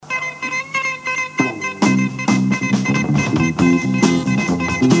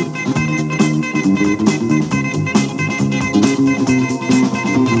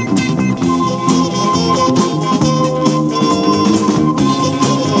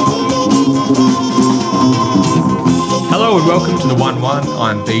and welcome to the 1-1.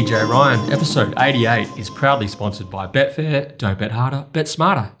 I'm BJ Ryan. Episode 88 is proudly sponsored by Betfair. Don't bet harder, bet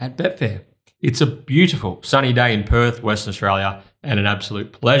smarter at Betfair. It's a beautiful sunny day in Perth, Western Australia, and an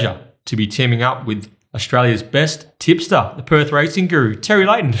absolute pleasure to be teaming up with Australia's best tipster, the Perth Racing Guru, Terry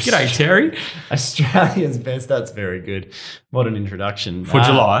Leighton. G'day, Terry. Australia's best. That's very good. What an introduction For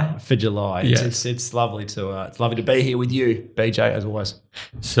July. For July. Yes. It's lovely to be here with you, BJ, as always.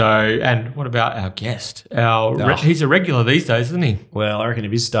 So, and what about our guest? He's a regular these days, isn't he? Well, I reckon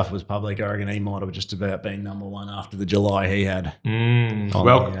if his stuff was public, I reckon he might have just about been number one after the July he had.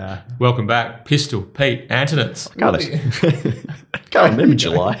 Welcome back, Pistol Pete Anthonisz. Can't remember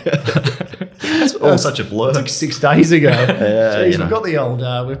July. It's all such a blur. It took 6 days ago. Jeez, we've got the old.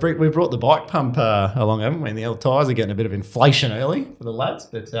 We've brought the bike pump along, haven't we? And the old tyres are getting a bit of inflation early for the lads.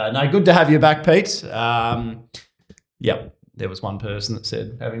 But no, good to have you back, Pete. Yep. There was one person that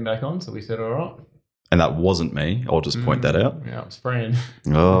said have him back on, so we said all right. And that wasn't me. I'll just point that out. Yeah, it was Fran.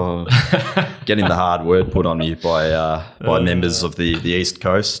 Oh, getting the hard word put on me by members of the East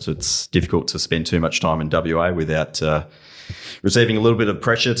Coast. It's difficult to spend too much time in WA without receiving a little bit of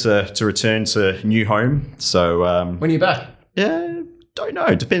pressure to return to new home. So When are you back? Yeah, don't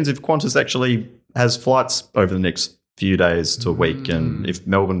know. Depends if Qantas actually has flights over the next few days to a week, and if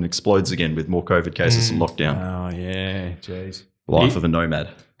Melbourne explodes again with more COVID cases and lockdown. Oh yeah, jeez. Life of a nomad.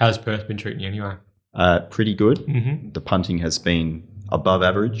 How's Perth been treating you anyway? Pretty good. Mm-hmm. The punting has been above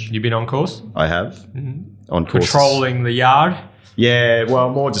average. You been on course? I have. Mm-hmm. On course. Patrolling the yard? Yeah,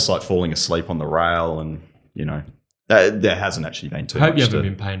 well, more just like falling asleep on the rail, and, there hasn't actually been too much. I hope you haven't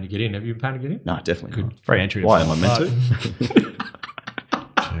been paying to get in. Have you been paying to get in? No, definitely not. Free entry. Why am I meant to?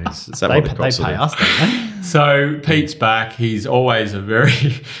 Is that what it costs? They pay us, don't they? So Pete's back. He's always a very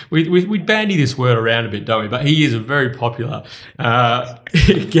we bandy this word around a bit, don't we? But he is a very popular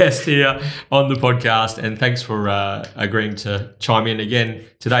guest here on the podcast. And thanks for agreeing to chime in again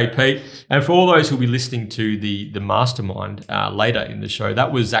today, Pete. And for all those who'll be listening to the Mastermind later in the show,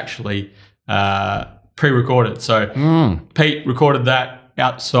 that was actually pre-recorded. So Pete recorded that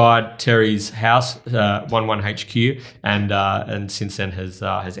outside Terry's house, 11 HQ, and since then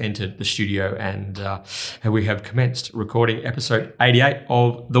has entered the studio, and we have commenced recording episode 88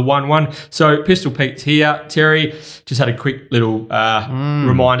 of the 1-1. So Pistol Pete's here. Terry just had a quick little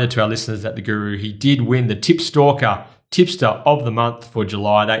reminder to our listeners that the Guru, he did win the Tipster of the month for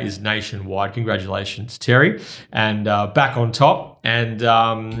July. That is nationwide. Congratulations, Terry, and back on top. And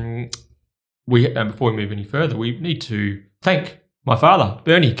before we move any further, we need to thank my father,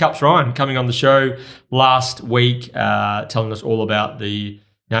 Bernie Cups Ryan, coming on the show last week, telling us all about the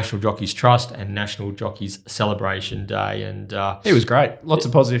National Jockeys Trust and National Jockeys Celebration Day. And it was great. Lots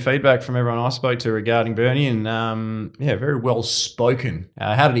of positive feedback from everyone I spoke to regarding Bernie, and very well spoken.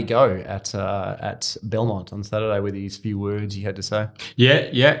 How did he go at Belmont on Saturday with his few words he had to say?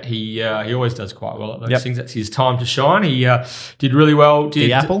 Yeah. He always does quite well at those things. That's his time to shine. He did really well.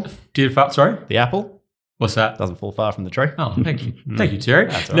 The apple? The apple? What's that? Doesn't fall far from the tree. Oh, thank you. Thank you, Terry.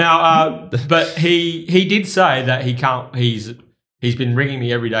 That's all right. Now, but he did say that he can't. He's been ringing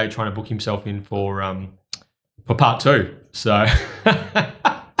me every day trying to book himself in for part 2. So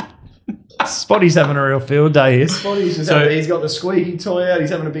Spotty's having a real field day here. Spotty's he's got the squeaky toy out.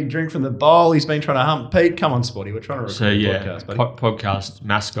 He's having a big drink from the bowl. He's been trying to hump Pete. Come on, Spotty. We're trying to record a podcast, buddy. Podcast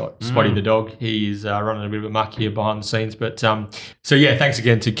mascot, Spotty the dog. He is running a bit of a muck here behind the scenes. But thanks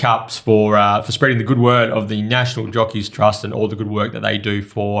again to Cups for spreading the good word of the National Jockeys Trust and all the good work that they do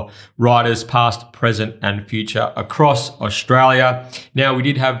for riders past, present and future across Australia. Now, we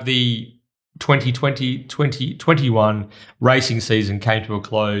did have the 2020-2021 racing season came to a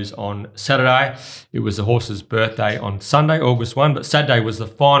close on Saturday. It was the horse's birthday on Sunday, August 1, but Saturday was the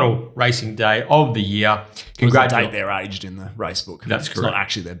final racing day of the year. Congratulations. The date they're aged in the race book. That's correct. It's not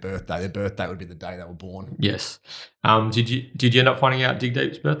actually their birthday. Their birthday would be the day they were born. Yes. Did you end up finding out Dig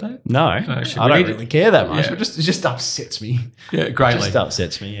Deep's birthday? No. I don't really care that much. Yeah. It just upsets me. Yeah, greatly. It just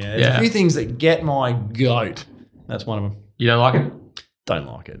upsets me, yeah. There's a few things that get my goat. That's one of them. You don't like it? Don't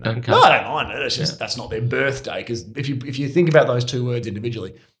like it. No, okay. No, I don't mind it. It's just that's not their birthday. Because if you think about those two words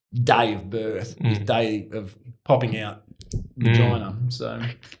individually, day of birth is day of popping out vagina. So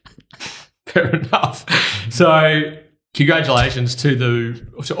fair enough. So congratulations to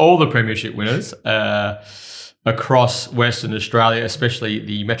all the premiership winners across Western Australia, especially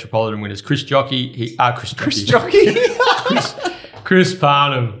the Metropolitan winners. Chris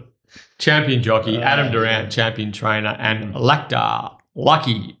Parnham, champion jockey, Adam Durant, champion trainer, and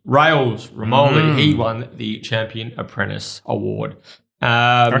Lucky Rails Ramoli. He won the Champion Apprentice Award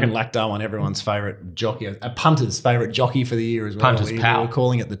I reckon Lactar won everyone's favourite jockey, a punter's favourite jockey for the year as well. Punter's pal. We were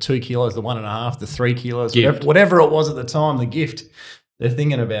calling it the 2 kilos, the 1.5, the 3 kilos, Gift. whatever it was at the time, the gift. They're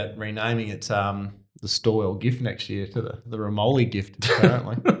thinking about renaming it the Storwell gift next year to the Romoli gift,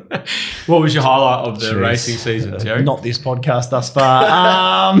 apparently. What was your highlight of the racing season, Terry? Not this podcast thus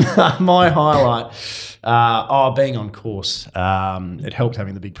far. My highlight, being on course. It helped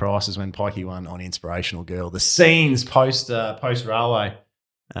having the big prices when Pikey won on Inspirational Girl. The scenes post railway,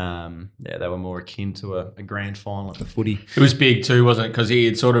 they were more akin to a grand final at the footy. It was big too, wasn't it? Because he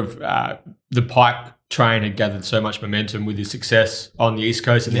had sort of the Pike train had gathered so much momentum with his success on the East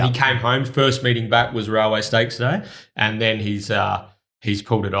Coast, and then he came home. First meeting back was Railway Stakes Day, and then he's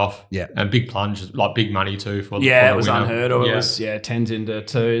pulled it off. Yeah, and big plunge, like big money too for it was winner. Unheard of. It was 10s into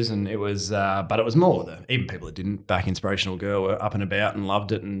 2s, and it was but it was more even people that didn't back Inspirational Girl were up and about and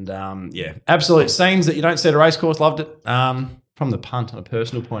loved it, and absolute scenes that you don't see at a racecourse. Loved it. From the punt on a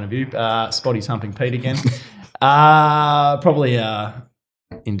personal point of view, Spotty's humping Pete again. Probably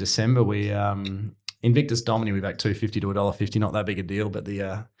in December we Invictus Domini we backed $2.50 to $1.50. Not that big a deal, but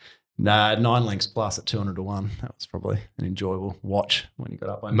the 9 lengths plus at 200 to 1. That was probably an enjoyable watch when you got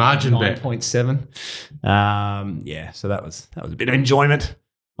up on margin bet 9.7. So that was a bit of enjoyment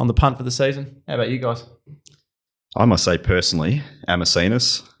on the punt for the season. How about you guys? I must say personally,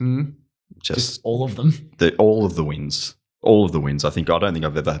 Amacinus, just all of them. All of the wins. All of the wins. I don't think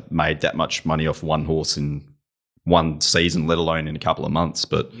I've ever made that much money off one horse in one season, let alone in a couple of months.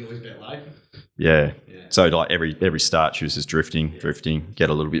 But you always bet late. Yeah. So like every start, she was just drifting, get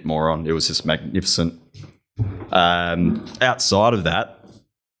a little bit more on. It was just magnificent. Outside of that,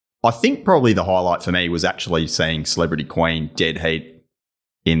 I think probably the highlight for me was actually seeing Celebrity Queen dead heat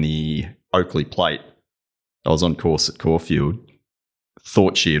in the Oakley Plate. I was on course at Caulfield,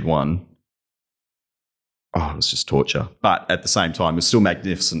 thought she had won. Oh, it was just torture. But at the same time, it was still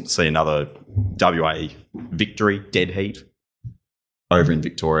magnificent to see another WA victory, dead heat, over in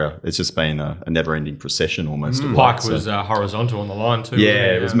Victoria. It's just been a never-ending procession almost. Pike was horizontal on the line too.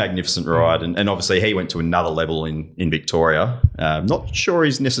 Yeah, it was a magnificent ride. And obviously he went to another level in Victoria. Not sure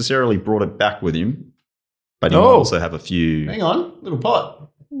he's necessarily brought it back with him, but he might also have a few... Hang on, little pot.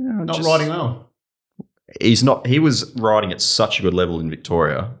 Not riding well. He's not. He was riding at such a good level in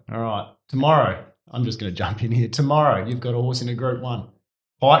Victoria. All right. Tomorrow, I'm just going to jump in here. Tomorrow, you've got a horse in a Group 1.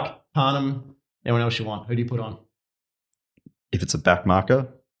 Pike, Parnham, anyone else you want? Who do you put on? If it's a back marker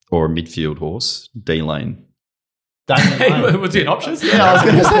or a midfield horse, D-Lane. Was he an option? Yeah, I was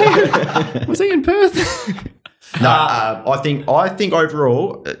going to say. Was he in Perth? No, I think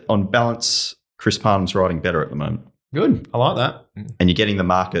overall, on balance, Chris Parnham's riding better at the moment. Good. I like that. And you're getting the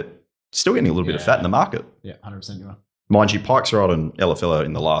market, still getting a little bit of fat in the market. Yeah, 100% you are. Mind you, Pike's ride on LFL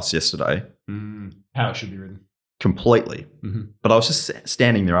in the last yesterday. How it should be ridden. Completely. Mm-hmm. But I was just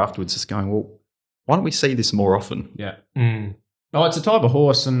standing there afterwards just going, well, why don't we see this more often? Yeah. Oh, it's a type of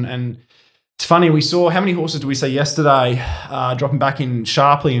horse, and it's funny. We saw, how many horses did we see yesterday dropping back in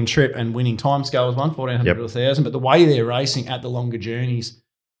sharply in trip and winning timescales, 1,400 to 1,000, but the way they're racing at the longer journeys,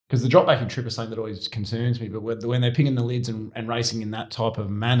 because the drop back in trip is something that always concerns me, but when they're picking the lids and racing in that type of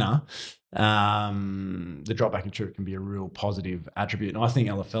manner, the drop back in trip can be a real positive attribute. And I think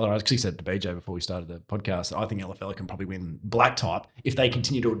LFL, I actually said to BJ before we started the podcast, I think LFL can probably win black type if they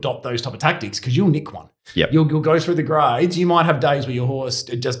continue to adopt those type of tactics, because you'll nick one. Yep. You'll go through the grades. You might have days where your horse,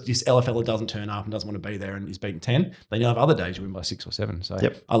 this LFL doesn't turn up and doesn't want to be there and is beating 10. Then you'll have other days you win by 6 or 7. So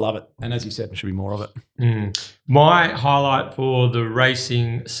I love it. And as you said, there should be more of it. My highlight for the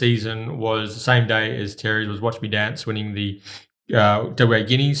racing season was the same day as Terry's, was Watch Me Dance winning the WA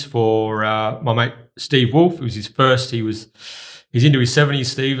Guineas for my mate Steve Wolfe. It was his first. He's into his 70s,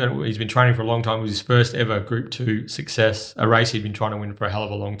 Steve, and he's been training for a long time. It was his first ever Group 2 success, a race he'd been trying to win for a hell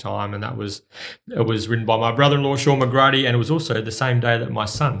of a long time, and it was ridden by my brother-in-law, Sean McGrady, and it was also the same day that my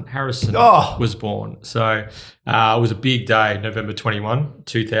son, Harrison, was born. So it was a big day, November 21,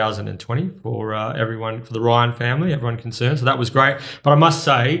 2020, for everyone, for the Ryan family, everyone concerned. So that was great. But I must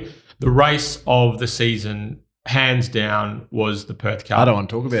say, the race of the season, hands down, was the Perth Cup. I don't want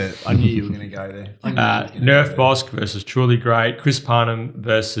to talk about it. I knew you were going to go there. Nerf Bosk versus Truly Great, Chris Parnham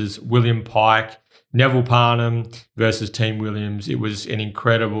versus William Pike, Neville Parnham versus Team Williams. It was an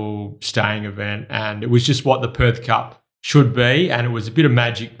incredible staying event, and it was just what the Perth Cup should be, and it was a bit of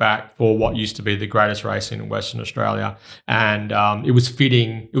magic back for what used to be the greatest racing in Western Australia. And it was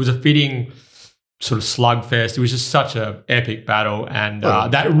fitting. It was a fitting sort of slugfest. It was just such an epic battle, and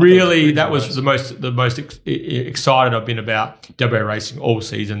that was the most excited I've been about WA racing all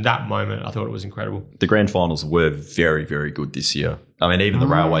season. That moment, I thought it was incredible. The grand finals were very, very good this year. I mean, even the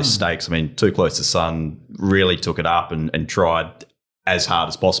Railway Stakes, I mean, Too Close to Sun really took it up and tried as hard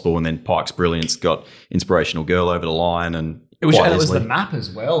as possible. And then Pike's Brilliance got Inspirational Girl over the line, and it was the map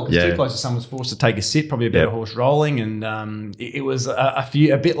as well, because too close to someone was forced to take a sit, probably a better horse rolling, and it was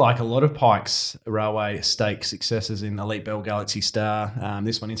a bit like a lot of Pike's Railway Stakes successes in Elite Bell, Galaxy Star.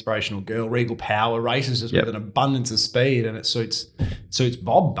 This one, Inspirational Girl, Regal Power races just with an abundance of speed, and it suits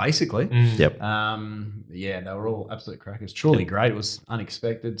Bob basically. They were all absolute crackers. Truly great. It was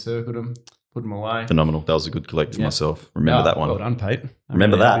unexpected. Circled them, put them away. Phenomenal. That was a good collect for myself. Remember that one. Well done, Pete.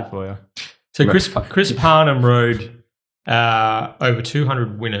 Remember that. For you. So Chris Parnham rode over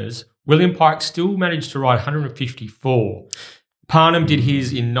 200 winners. William Pike still managed to ride 154. Parnham did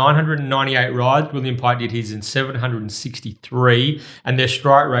his in 998 rides. William Pike did his in 763, and their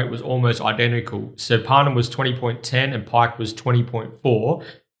strike rate was almost identical. So Parnham was 20.10 and Pike was 20.4.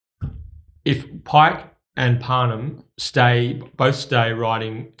 If Pike and Parnham both stay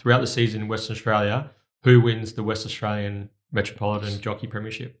riding throughout the season in Western Australia, who wins the West Australian Metropolitan Jockey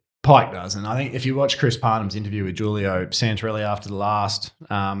Premiership? Pike does, and I think if you watch Chris Parnham's interview with Giulio Santorelli after the last,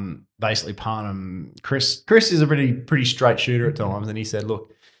 basically Parnham, Chris is a pretty straight shooter at times, and he said,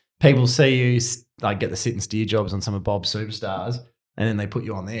 look, people see you get the sit and steer jobs on some of Bob's superstars, and then they put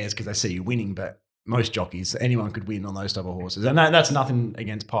you on theirs because they see you winning, but most jockeys, anyone could win on those type of horses. And that's nothing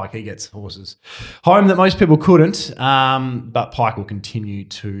against Pike. He gets horses home that most people couldn't, but Pike will continue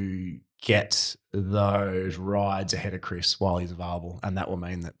to get those rides ahead of Chris while he's available, and that will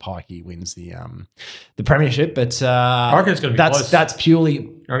mean that Pikey wins the premiership. But I reckon it's going to be close. That's purely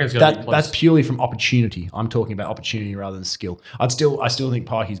from opportunity. I'm talking about opportunity rather than skill. I still think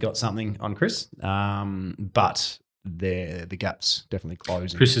Pikey's got something on Chris, but the gap's definitely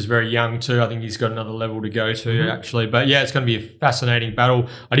closing. Chris is very young too. I think he's got another level to go to actually. But yeah, it's going to be a fascinating battle.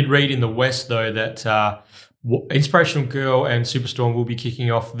 I did read in the West though that Inspirational Girl and Superstorm will be kicking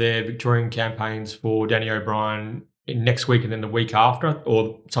off their Victorian campaigns for Danny O'Brien next week and then the week after,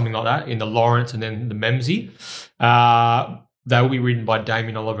 or something like that, in the Lawrence and then the Memsey. They will be ridden by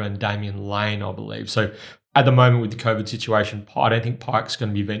Damien Oliver and Damien Lane, I believe. So at the moment with the COVID situation, I don't think Pike's going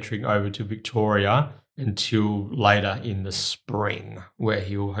to be venturing over to Victoria until later in the spring, where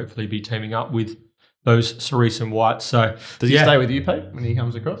he will hopefully be teaming up with those Cerise and Whites. So does he stay with you, Pete, when he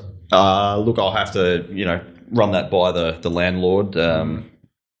comes across? Look, I'll have to, run that by the landlord.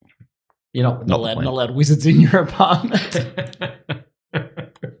 You're not allowed wizards in your apartment.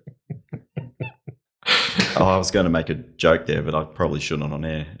 I was going to make a joke there, but I probably shouldn't on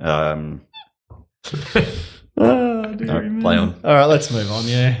air. Play on. All right, let's move on.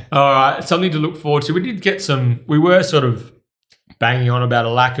 Yeah. All right, something to look forward to. We did get we were sort of banging on about a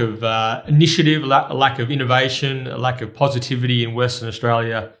lack of initiative, a lack of innovation, a lack of positivity in Western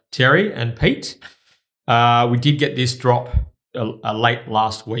Australia, Terry and Pete. We did get this drop late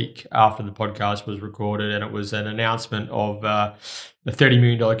last week after the podcast was recorded, and it was an announcement of a $30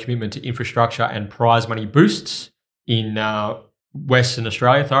 million commitment to infrastructure and prize money boosts in Western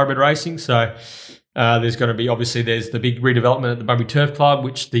Australia, thoroughbred racing. So there's going to be, obviously, there's the big redevelopment at the Bunbury Turf Club,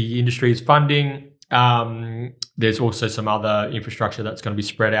 which the industry is funding. There's also some other infrastructure that's going to be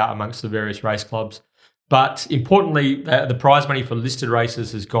spread out amongst the various race clubs. But importantly, the prize money for listed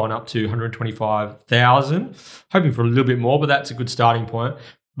races has gone up to $125,000, hoping for a little bit more, but that's a good starting point.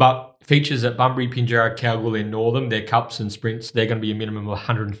 But features at Bunbury, Pinjarra, Kalgoorlie and Northam, their cups and sprints, they're going to be a minimum of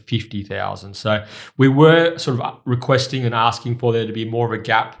 $150,000. So we were sort of requesting and asking for there to be more of a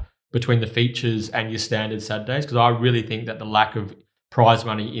gap between the features and your standard Saturdays, because I really think that the lack of prize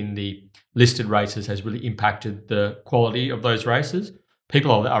money in the listed races has really impacted the quality of those races.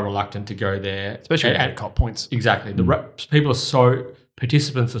 People are reluctant to go there, especially at cop points. Exactly.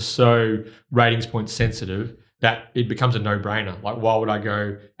 Participants are so ratings point sensitive that it becomes a no-brainer. Like, why would I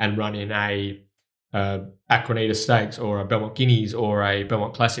go and run in a Aquanita Stakes or a Belmont Guineas or a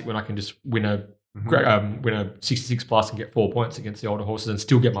Belmont Classic when I can just win a 66 plus and get 4 points against the older horses and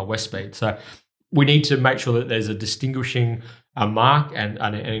still get my West Speed? So we need to make sure that there's a distinguishing mark and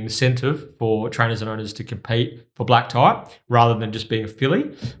an incentive for trainers and owners to compete for black tie rather than just being a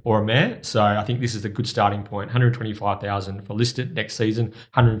filly or a mare. So I think this is a good starting point. $125,000 for listed next season,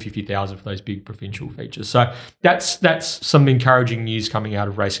 $150,000 for those big provincial features. So that's some encouraging news coming out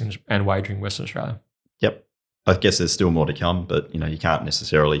of racing and wagering Western Australia. Yep. I guess there's still more to come, but you can't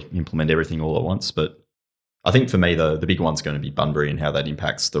necessarily implement everything all at once. But I think for me, the big one's going to be Bunbury and how that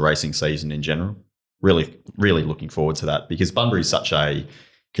impacts the racing season in general. Really, really looking forward to that, because Bunbury is such a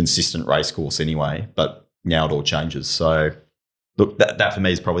consistent race course anyway, but now it all changes. So look, that for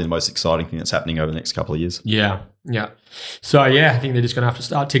me is probably the most exciting thing that's happening over the next couple of years. Yeah. So I think they're just going to have to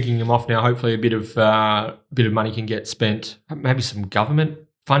start ticking them off now. Hopefully a bit of money can get spent, maybe some government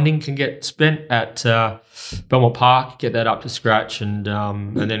funding can get spent at Belmont Park, get that up to scratch, and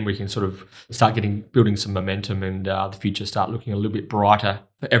then we can sort of start building some momentum, and the future start looking a little bit brighter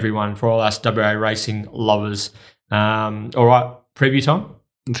for everyone, for all us WA racing lovers. All right, preview time.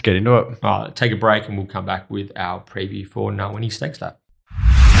 Let's get into it. All right, take a break, and we'll come back with our preview for Ngawyni Stakes Day.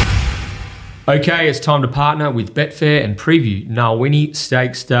 Okay, it's time to partner with Betfair and preview Ngawyni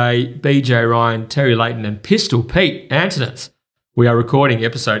Stakes Day. BJ Ryan, Terry Leighton, and Pistol Pete Anthonisz. We are recording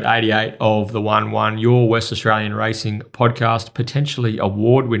episode 88 of the 1-1, your West Australian racing podcast, potentially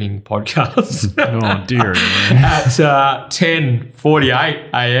award-winning podcast. Oh, dear. At 10:48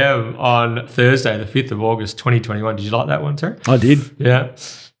 a.m. on Thursday, the 5th of August, 2021. Did you like that one, Terry? I did. Yeah.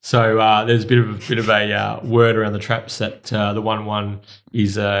 So there's a bit of a word around the traps that the 1-1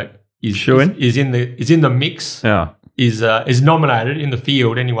 is in the mix. Yeah. Is nominated in the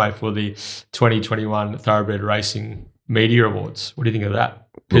field anyway for the 2021 Thoroughbred Racing Media Awards. What do you think of that,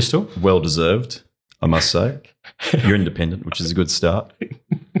 Pistol? Well deserved, I must say. You're independent, which is a good start. You're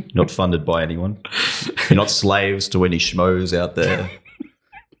not funded by anyone. You're not slaves to any schmoes out there.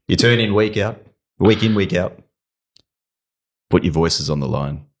 You turn in, week in, week out. Put your voices on the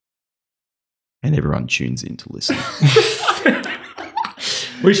line. And everyone tunes in to listen.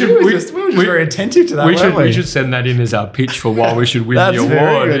 We were very attentive to that. We should send that in as our pitch for why we should win the award.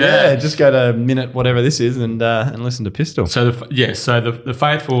 Very good, yeah. Just go to minute whatever this is and listen to Pistol. So the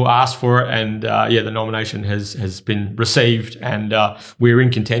faithful asked for it, and the nomination has been received, and we're in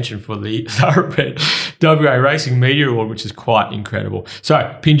contention for the Thoroughbred WA Racing Media Award, which is quite incredible. So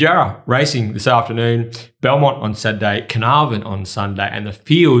Pinjarra Racing this afternoon, Belmont on Saturday, Carnarvon on Sunday, and the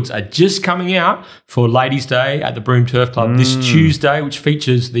fields are just coming out for Ladies' Day at the Broome Turf Club this Tuesday, which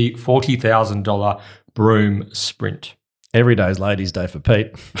features the $40,000 Broome Sprint. Every day is Ladies' Day for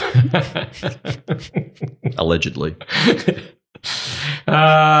Pete. Allegedly.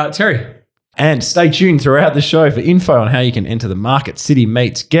 Terry. And stay tuned throughout the show for info on how you can enter the Market City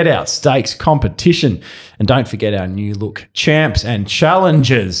Meets Get Out Stakes competition. And don't forget our new look Champs and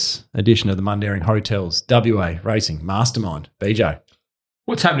Challengers edition of the Mundaring Hotels WA Racing Mastermind. BJ.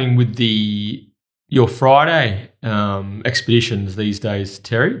 What's happening with your Friday expeditions these days,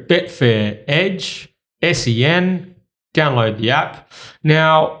 Terry? Betfair Edge, SEN, download the app.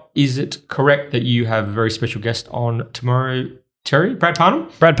 Now, is it correct that you have a very special guest on tomorrow, Terry? Brad Parnham?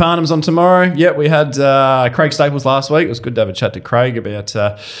 Brad Parnham's on tomorrow. Yeah, we had Craig Staples last week. It was good to have a chat to Craig about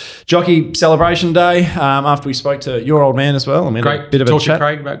Jockey Celebration Day after we spoke to your old man as well. I mean, great. A bit of a chat. To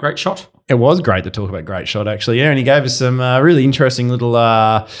Craig about Great Shot. It was great to talk about Great Shot, actually, yeah. And he gave us some really interesting little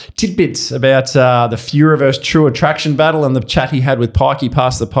tidbits about the Fura versus True Attraction battle and the chat he had with Pikey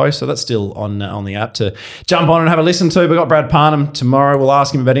past the post. So that's still on the app to jump on and have a listen to. We got Brad Parnham tomorrow. We'll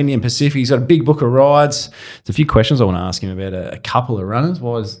ask him about Indian Pacific. He's got a big book of rides. There's a few questions I want to ask him about a couple of runners.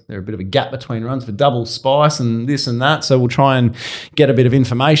 Why is there a bit of a gap between runs for Double Spice and this and that? So we'll try and get a bit of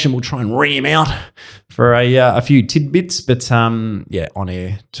information. We'll try and ream out for a few tidbits. But on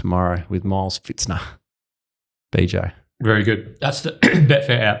air tomorrow with Miles Fitzner. BJ. Very good. That's the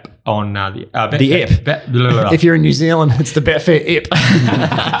Betfair app on the app. If you're in New Zealand, it's the Betfair app.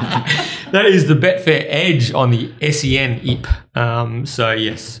 That is the Betfair Edge on the SEN app. So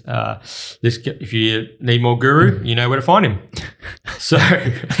yes, if you need more guru, you know where to find him. So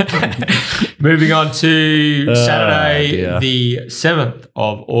moving on to Saturday, the 7th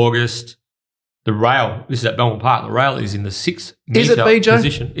of August. The rail, this is at Belmont Park, the rail is in the 6 metre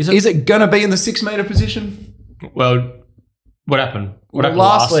position. Is it going to be in the 6 metre position? Well, what happened? What happened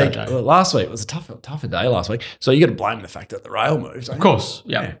last week? Saturday? Last week was a tougher day last week. So you got to blame the fact that the rail moved. Of course,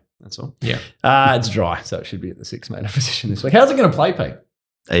 yeah. That's all. Yeah. It's dry, so it should be at the 6 metre position this week. How's it going to play, Pete?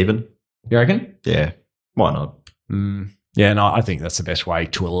 Even. You reckon? Yeah. Why not? Yeah, no, I think that's the best way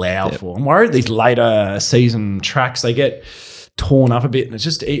to allow for. I'm worried these later season tracks, they get torn up a bit, and it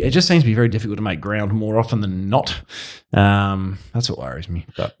just seems to be very difficult to make ground more often than not. That's what worries me.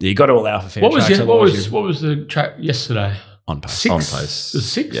 But you got to allow for fair tracks. What was the track yesterday? On pace. 6? On pace.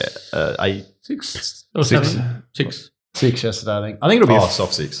 Was it 6? Yeah. 8. 6? Or 7? 6. 6 yesterday, I think. I think it'll be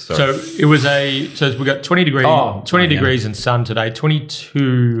soft 6. Sorry. So it was so we got 20 degrees, degrees and sun today,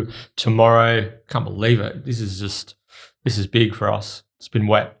 22 tomorrow. Can't believe it. This is big for us. It's been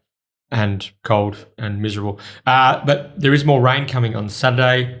wet and cold and miserable. But there is more rain coming on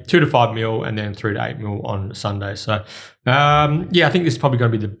Saturday, 2 to 5 mil, and then 3 to 8 mil on Sunday. So, I think this is probably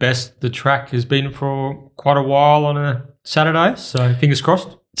going to be the best the track has been for quite a while on a Saturday. So, fingers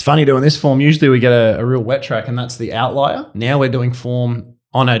crossed. It's funny doing this form. Usually we get a real wet track, and that's the outlier. Now we're doing form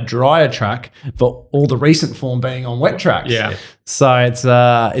on a drier track, but all the recent form being on wet tracks. Yeah. So it's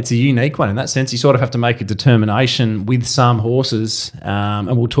a unique one in that sense. You sort of have to make a determination with some horses,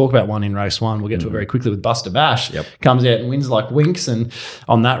 and we'll talk about one in race 1. We'll get to it very quickly with Buster Bash. Yep. Comes out and wins like winks, and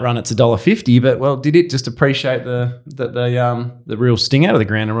on that run it's $1.50. But well, did it just appreciate the real sting out of the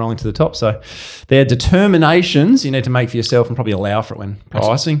ground and rolling to the top? So they're determinations you need to make for yourself and probably allow for it when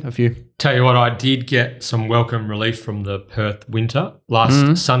pricing a few. Tell you what, I did get some welcome relief from the Perth winter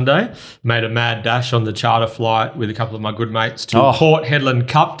last Sunday. Made a mad dash on the charter flight with a couple of my good mates to Port Hedland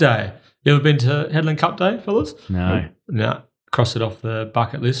Cup Day. You ever been to Hedland Cup Day, fellas? No. No. Cross it off the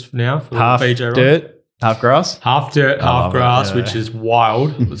bucket list now for Half BJ Ryan. dirt, half grass? Half dirt, half grass, yeah. which is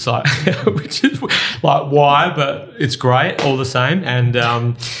wild. It's like, which is like why, but it's great all the same. And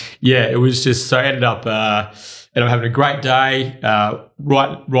it was just so I ended up having a great day.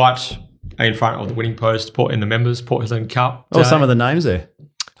 Right in front of the winning post, in the members, Port Hedland Cup. What were some of the names there?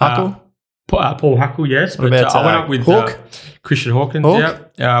 Huckle? Paul Huckle, yes. What But about, I went up with Hawk? Christian Hawkins.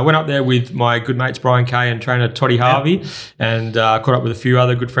 Hawk? Yeah, I went up there with my good mates Brian Kay and trainer Toddy Harvey, and caught up with a few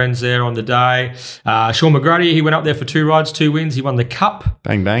other good friends there on the day. Sean McGrady, he went up there for 2 rides, 2 wins. He won the Cup.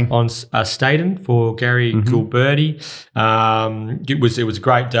 Bang, bang. On Staden for Gary Gilberti. It was a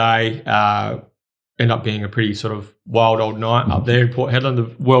great day. Ended up being a pretty sort of wild old night up there in Port Hedland.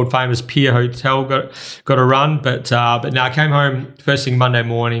 The world famous Pier Hotel got a run, but now I came home first thing Monday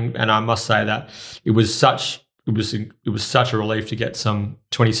morning, and I must say that it was such a relief to get some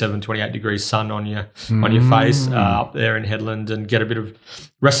 27, 28 degrees sun on your face up there in Hedland and get a bit of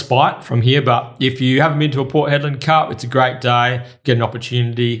respite from here. But if you haven't been to a Port Hedland Cup, it's a great day. Get an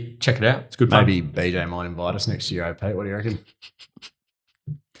opportunity, check it out. It's good fun. Maybe BJ might invite us next year, Pete. What do you reckon?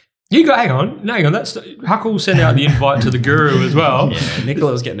 Hang on. That's Huckle sent out the invite to the Guru as well. Yeah,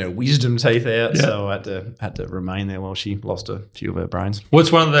 Nicola was getting her wisdom teeth out, so I had to remain there while she lost a few of her brains.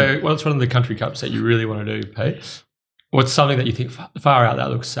 What's one of the country cups that you really want to do, Pete? What's something that you think far out that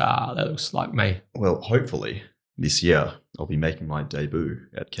looks like me? Well, hopefully this year I'll be making my debut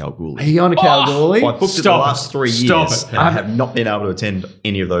at Kalgoorlie. Are you on to Kalgoorlie? I booked it the last 3 years. It. And I have not been able to attend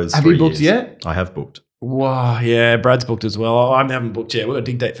any of those. Have you booked yet? I have booked. Wow, yeah, Brad's booked as well. I haven't booked yet. We've got a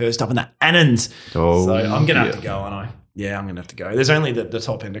dig date first up in the Annans. Oh, so I'm going to have to go, aren't I? Yeah, I'm going to have to go. There's only the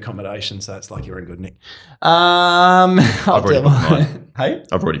top end accommodation, so it's like you're in good nick. I've already booked mine. Hey?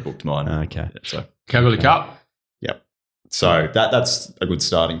 I've already booked mine. Okay. Yeah, so Kalgoorlie Cup. Yep. So that's a good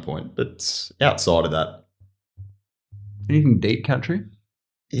starting point. But outside of that, anything deep country?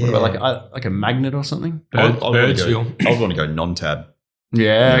 Yeah. What about like a magnet or something? I would want Birdsville. to go non-tab.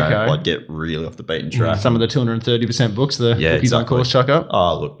 Yeah, okay. Like get really off the beaten track. Some of the 230% books, the bookies on course chuck up.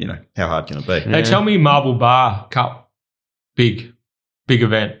 Oh, look, how hard can it be? Hey, tell me Marble Bar Cup, big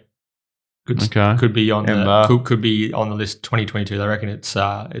event. Could be on could be on the list 2022. I reckon it's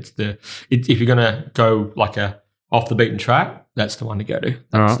if you're gonna go like a off the beaten track, that's the one to go to.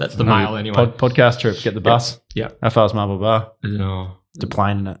 That's the mail anyway. Podcast trip, get the bus. Yeah. How far's Marble Bar? No. It's a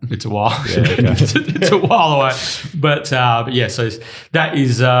plane in it. It's a while. Yeah, okay. it's a while away. But yeah, so that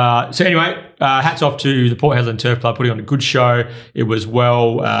is so anyway, hats off to the Port Hedland Turf Club putting on a good show. It was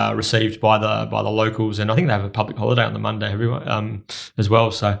well received by the locals, and I think they have a public holiday on the Monday as well.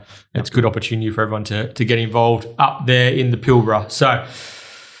 So it's a good opportunity for everyone to get involved up there in the Pilbara. So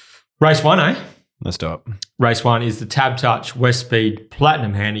race 1, eh? Let's do it. Race 1 is the Tab Touch West Speed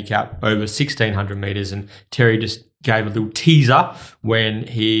Platinum Handicap over 1,600 metres, and Terry just gave a little teaser when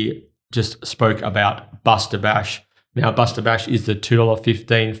he just spoke about Buster Bash. Now, Buster Bash is the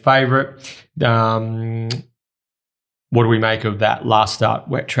 $2.15 favourite. What do we make of that last start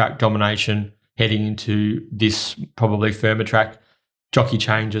wet track domination heading into this probably firmer track jockey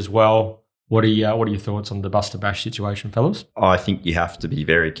change as well? What are your thoughts on the Buster Bash situation, fellas? I think you have to be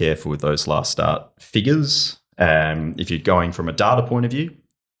very careful with those last start figures. If you're going from a data point of view,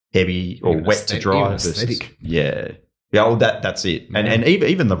 heavy or wet to dry. Yeah. Well, that's it. And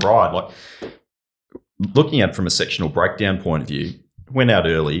even the ride, like looking at it from a sectional breakdown point of view, went out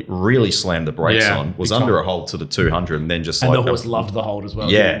early, really slammed the brakes on, was under a hold to the 200, and then just and the horse loved the hold as well.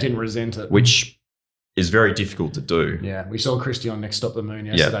 Yeah. Didn't resent it. Which is very difficult to do. Yeah. We saw Christy on Next Stop the Moon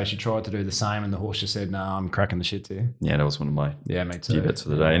yesterday. Yeah. She tried to do the same, and the horse just said, "No, I'm cracking the shit here." Yeah, that was one of my me too. bets for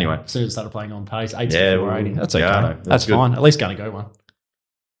the day. Anyway, as soon as it started playing on pace, 84.80. That's okay. Yeah, that's fine. At least going to go one.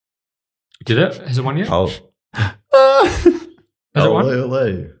 Did it? Has it won yet? Oh. Has it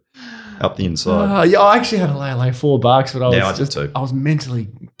won? Up the inside. Yeah, I actually had a lay $4, but I did too. I was mentally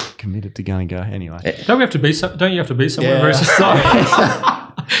committed to going to go anyway. Don't you have to be somewhere very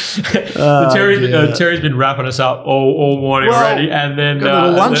Terry's been wrapping us up all morning already, and then got a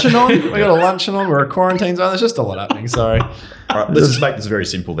little luncheon on. We got a luncheon on. We're a quarantine zone. There's just a lot happening. Sorry. All right, let's just make this very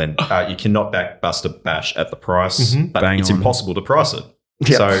simple then. You cannot back Buster Bash at the price, but Bang it's on. impossible to price it.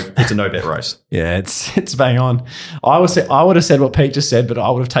 Yep. So it's a no-bet race. Yeah, it's bang on. I would have said what Pete just said, but I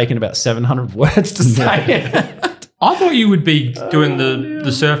would have taken about 700 words to say it. I thought you would be doing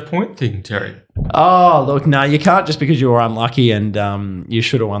the surf point thing, Terry. Oh, look, no, you can't just because you were unlucky and you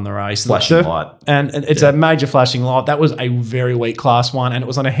should have won the race. Flashing light. And it's a major flashing light. That was a very weak class one, and it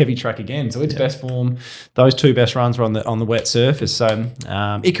was on a heavy track again. So its best form, those two best runs were on the wet surface. So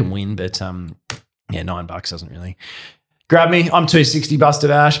it can win, but $9 doesn't really grab me. I'm 260 Buster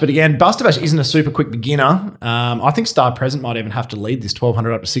Bash, but again, Buster Bash isn't a super quick beginner. I think Star Present might even have to lead this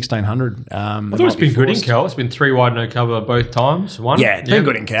 1200 up to 1600. I thought it's been good in Cal. It's been 3 wide, no cover both times. It's been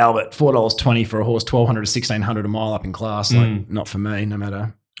good in Cal, but $4.20 for a horse, 1200 to 1600 a mile up in class. Like, not for me, no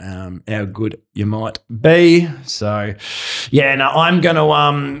matter how good you might be. So, I am gonna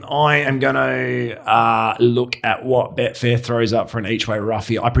look at what Betfair throws up for an each way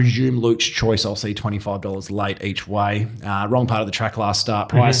roughie. I presume Luke's Choice. I'll see $25 late each way. Wrong part of the track last start.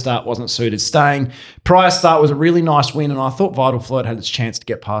 Prior start wasn't suited staying. Prior start was a really nice win, and I thought Vital Flirt had its chance to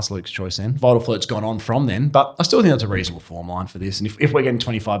get past Luke's Choice then. Vital Flirt's gone on from then, but I still think that's a reasonable form line for this. And if we're getting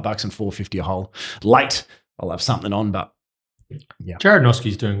 $25 and $4.50 a hole late, I'll have something on, but. Yeah, Jared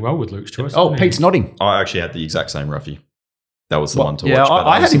Noski's doing well with Luke's Choice. Oh, Pete's nodding. I actually had the exact same roughie. That was the one to watch. Yeah, but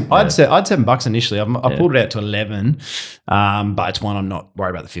I'd $7 initially. I pulled it out to 11, but it's one I'm not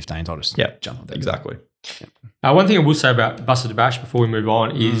worried about the 15s. I'll just jump on that. Exactly. One thing I will say about Buster Bash before we move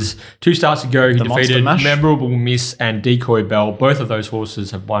on is 2 starts ago he defeated Memorable Miss and Decoy Bell. Both of those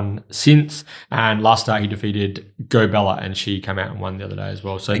horses have won since, and last start he defeated Go Bella, and she came out and won the other day as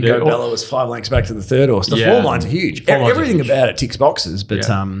well. So Go Bella was 5 lengths back to the third horse. The form lines are huge. Everything about it ticks boxes, but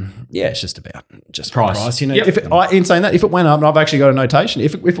it's just about price. You know, in saying that, if it went up, and I've actually got a notation,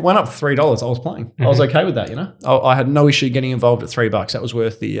 if it went up $3, I was playing. I was okay with that. You know, I had no issue getting involved at $3. That was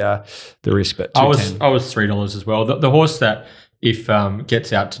worth the risk. But I was $3 as well. The horse that if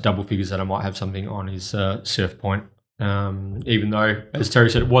gets out to double figures that I might have something on is Surf Point. Even though, as Terry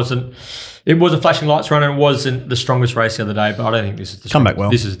said, it was a flashing lights run and it wasn't the strongest race the other day, but I don't think this is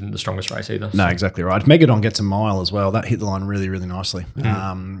this isn't the strongest race either. No, exactly right. Megadon gets a mile as well. That hit the line really, really nicely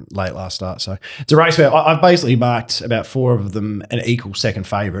late last start. So it's a race where I've basically marked about 4 of them an equal second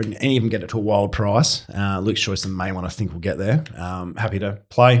favourite, and any of them get it to a wild price. Luke's Choice, the main one, I think will get there. Happy to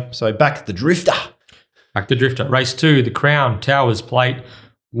play. So back the Drifter. Race 2, the Crown Towers Plate,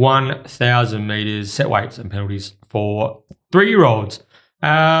 1,000 metres, set weights and penalties for 3-year-olds.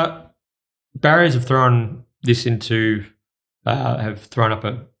 Barriers have thrown this into, have thrown up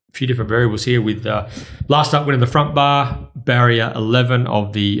a few different variables here with last start winning the front bar, barrier 11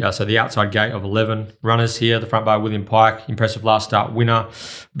 of the, so the outside gate of 11 runners here. The front bar, William Pike, impressive last start winner.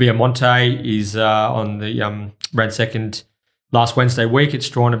 Viamonte is on the, ran second last Wednesday week. It's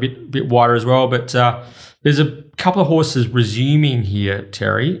drawn a bit wider as well, but there's a couple of horses resuming here,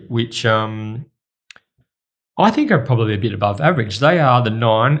 Terry, which I think are probably a bit above average. They are the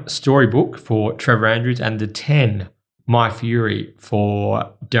 9 Storybook for Trevor Andrews and the 10 My Fury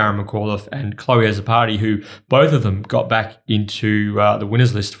for Darren McAuliffe and Chloe Azzopardi, who both of them got back into the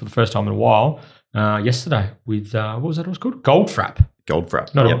winners list for the first time in a while yesterday with, what was that horse called? Goldfrapp.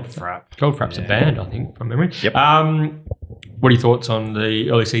 Goldfrapp. Not Goldfrapp. Goldfrapp's a band, I think, from memory. Yep. What are your thoughts on the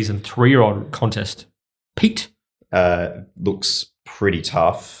early season 3-year-old contest? Pete? Looks pretty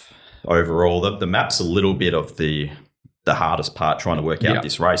tough overall. The map's a little bit of the hardest part trying to work out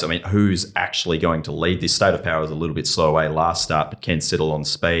this race. I mean, who's actually going to lead this? State of Power was a little bit slow away last start, but can settle on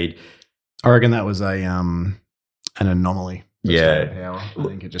speed. I reckon that was an anomaly. Yeah. I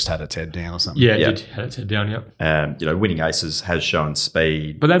think it just had its head down or something. Yeah, it did had its head down, Winning Aces has shown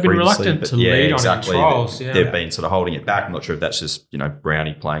speed. But they've been reluctant to lead on their trials. They've been sort of holding it back. I'm not sure if that's just,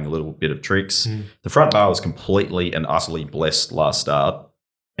 Brownie playing a little bit of tricks. The front bar was completely and utterly blessed last start,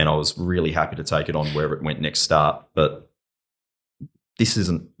 and I was really happy to take it on wherever it went next start. But this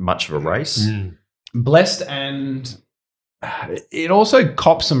isn't much of a race. Blessed, and it also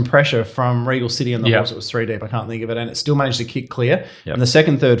copped some pressure from Regal City and the horse that was 3 deep. I can't think of it, and it still managed to kick clear. And the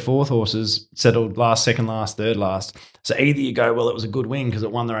second, third, fourth horses settled last, second last, third last. So either you go, well, it was a good win because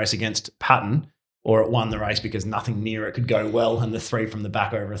it won the race against Patton, or it won the race because nothing near it could go well, and the 3 from the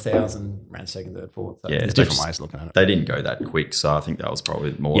back over 1,000 ran second, third, fourth. So there's different ways of looking at it. They didn't go that quick, so I think that was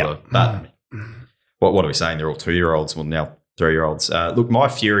probably more that. What are we saying? They're all 2-year-olds. Well, now 3-year-olds. Look, My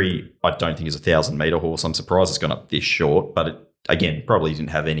Fury, I don't think is a 1,000-metre horse. I'm surprised it's gone up this short, but it, again, probably didn't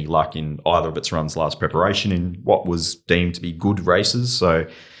have any luck in either of its runs last preparation in what was deemed to be good races. So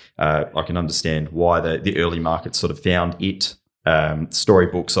I can understand why the early market sort of found it.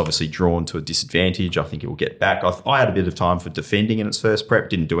 Storybook's obviously drawn to a disadvantage. I think it will get back. I had a bit of time for defending in its first prep.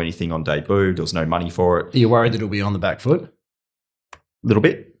 Didn't do anything on debut. There was no money for it. Are you worried that it'll be on the back foot? A little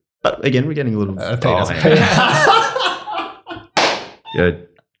bit. But again, we're getting a little... Good.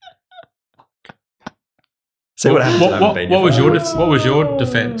 See what happens. What was your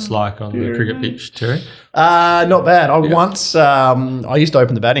defence like on the cricket pitch, Terry? Not bad. I used to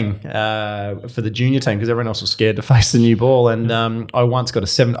open the batting for the junior team because everyone else was scared to face the new ball, and I once got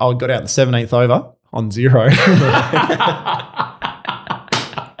I got out in the 17th over on 0.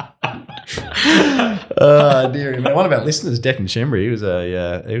 Dear me. One of our listeners, Declan Shembry, he was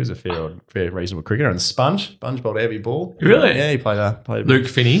a fair reasonable cricketer, and Sponge bowled a heavy ball. Really? Yeah, he played Luke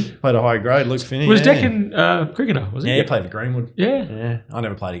Finney played a high grade. Luke Finney was Declan cricketer, was he? Yeah, he played for Greenwood. Yeah. I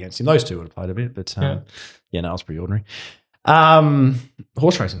never played against him. Those two would have played a bit, but no, it was pretty ordinary.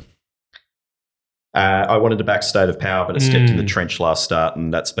 Horse racing. I wanted to back State of Power, but it stepped in the trench last start,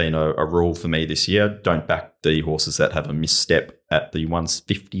 and that's been a rule for me this year. Don't back the horses that have a misstep at the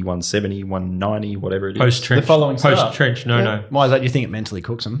 150, 170, 190, whatever it is. Post-trench. The following start. Post-trench, no. Why is that? You think it mentally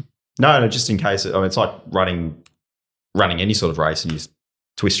cooks them? No, just in case. It's like running any sort of race, and you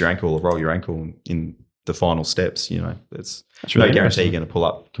twist your ankle or roll your ankle in the final steps. There's really no guarantee you're going to pull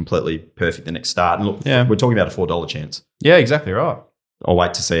up completely perfect the next start. And look, we're talking about a $4 chance. Yeah, exactly right. I'll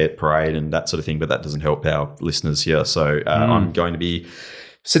wait to see it parade and that sort of thing, but that doesn't help our listeners here. So I'm going to be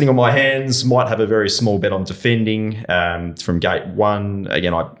sitting on my hands, might have a very small bet on defending from gate 1.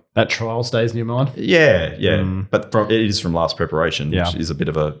 Again, that trial stays in your mind? Yeah. But it is from last preparation, which is a bit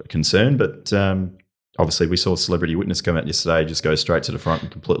of a concern. But obviously we saw Celebrity Witness come out yesterday, just go straight to the front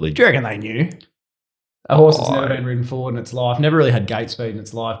and completely... Do you reckon they knew? A horse that's never been ridden forward in its life, never really had gate speed in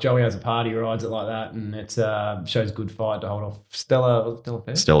its life. Joey has a party, rides it like that, and it shows good fight to hold off Stella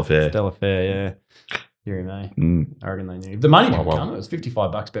Fair? Stella Fair, yeah. Deary me. I reckon they knew. The money didn't come. It was $55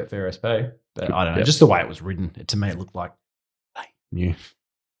 Betfair SP. But I don't know. Just the way it was ridden, to me, it looked like they knew.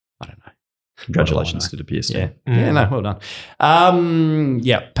 I don't know. Congratulations to the PST. Yeah, no, well done.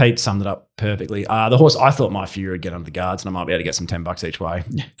 Pete summed it up perfectly. The horse, I thought My Fury would get under the guards and I might be able to get some $10 each way.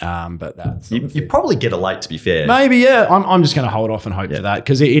 But that's... You probably get a late, to be fair. Maybe, yeah. I'm just going to hold off and hope for that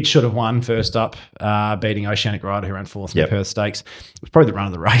because it should have won first up, beating Oceanic Rider, who ran 4th in the Perth Stakes. It was probably the run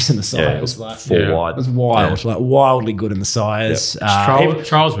of the race in the sire. It was like 4 wide. It was wild, like wildly good in the sires.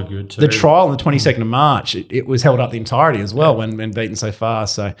 Trials were good too. The trial on the 22nd of March, it was held up the entirety as well when beaten so far.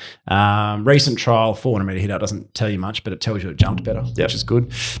 So recent trial, 400 metre hit out doesn't tell you much, but it tells you it jumped better, which is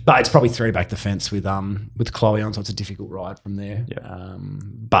good. But it's probably 3 back the fence with Chloe on, so it's a difficult ride from there.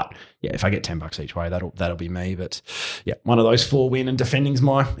 But if I get $10 each way, that'll be me. But one of those 4 win and defending's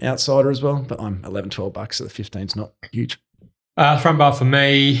my outsider as well. But I'm $11-12, so the 15's not huge. Front bar for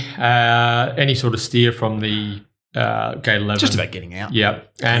me, any sort of steer from the gate 11. Just about getting out. Yeah.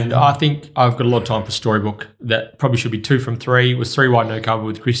 And I think I've got a lot of time for Storybook. That probably should be 2 from 3. It was 3 wide, no cover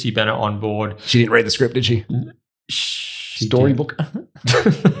with Christy Bennett on board. She didn't read the script, did she? Storybook.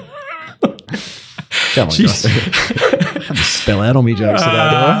 Come on, have to spell out on me jokes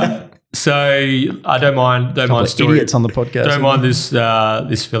today, so I don't mind story. Idiots on the podcast. Don't mind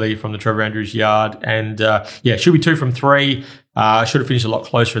this filly from the Trevor Andrews yard, and should be 2 from 3. Should have finished a lot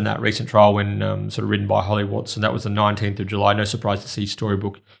closer in that recent trial when sort of ridden by Holly Watson. That was the 19th of July. No surprise to see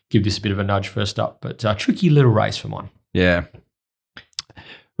Storybook give this a bit of a nudge first up, but tricky little race for mine. Yeah.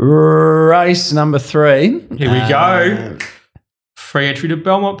 Race number 3. Here we go. Free entry to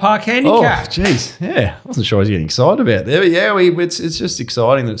Belmont Park Handicap. Oh, jeez. Yeah. I wasn't sure I was getting excited about there. But yeah, it's just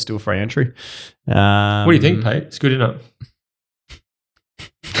exciting that it's still free entry. What do you think, Pete? It's good, isn't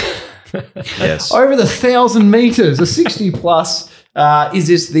it? Yes. Over the 1,000 metres, a 60 plus. Is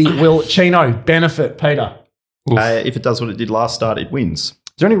this the Will Chino benefit, Peter? If it does what it did last start, it wins. Is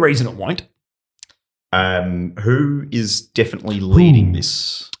there any reason it won't? Who is definitely leading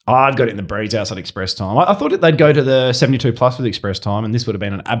this? I've got it in the breeds outside Express Time. I thought they'd go to the 72 plus with Express Time, and this would have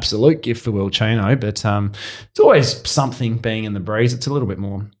been an absolute gift for Will Chino. But it's always something being in the breeds. It's a little bit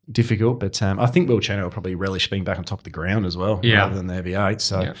more difficult, but I think Will Chino will probably relish being back on top of the ground as well, rather than the heavy 8.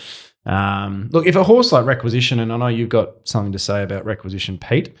 So, look, if a horse like Requisition, and I know you've got something to say about Requisition,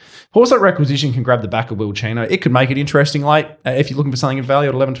 Pete, horse like Requisition can grab the back of Will Chino. It could make it interesting late if you're looking for something of value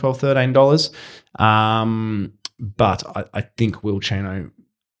at $11, $12, $13. But I think Will Chino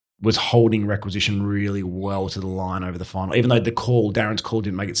was holding Requisition really well to the line over the final. Even though Darren's call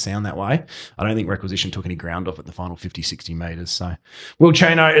didn't make it sound that way, I don't think Requisition took any ground off at the final 50, 60 metres. So Will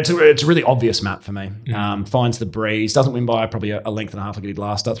Chino, it's a really obvious map for me. Finds the breeze, doesn't win by probably a length and a half like he did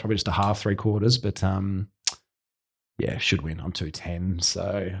last start. It's probably just a half, 3/4. But yeah, should win. I'm 210, so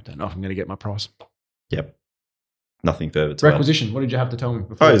I don't know if I'm going to get my price. Yep. Nothing further to add. Requisition, what did you have to tell me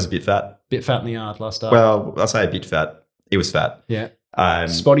before? Oh, it was a bit fat. Bit fat in the yard last start. Well, I say a bit fat. It was fat. Yeah.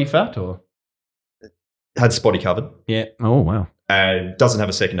 Spotty fat or? Had spotty covered. Yeah. Oh, wow. Doesn't have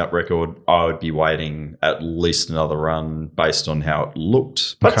a second up record. I would be waiting at least another run based on how it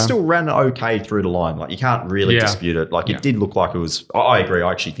looked, but still ran okay through the line. Like, you can't really dispute it. Like, it did look like it was. I agree.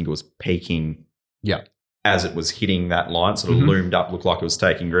 I actually think it was peaking. Yeah. As it was hitting that line, sort of loomed up, looked like it was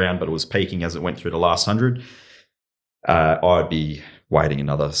taking ground, but it was peaking as it went through the last 100. I'd be waiting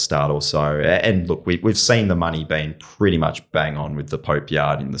another start or so. And look, we've seen the money being pretty much bang on with the Pope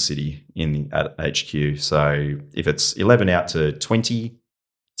Yard in the city at HQ. So if it's 11 out to 20,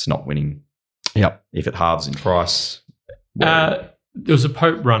 it's not winning. Yep. If it halves in price. There was a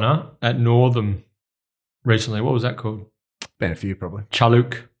Pope runner at Northam recently. What was that called? Been a few probably.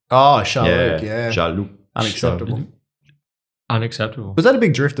 Chaluk. Oh, Charlotte. Yeah. Chaluk. Unacceptable. Unacceptable. Was that a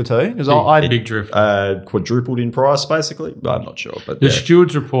big drifter too? Because Big drift. Quadrupled in price, basically. I'm not sure. But the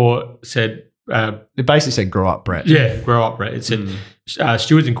steward's report said... it basically said, grow up, Brett. Yeah, grow up, Brett. It said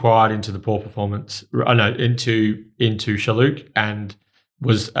stewards inquired into the poor performance... into Chaluk, and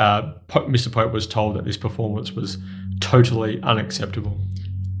was Mr. Pope was told that this performance was totally unacceptable.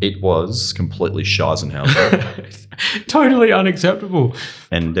 It was completely Scheisenhauser. Totally unacceptable.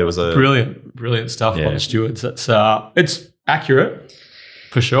 And there was a... Brilliant stuff on the stewards. That's it's accurate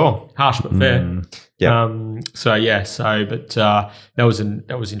for sure. Harsh but fair. Yeah. But that was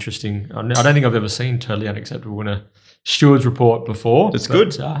interesting. I don't think I've ever seen totally unacceptable in a stewards report before. It's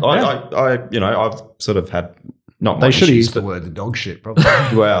good. I've sort of had not they much should have issues, used the word the dog shit probably.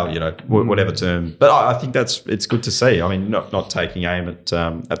 Well, whatever term. But I think it's good to see. I mean, not taking aim at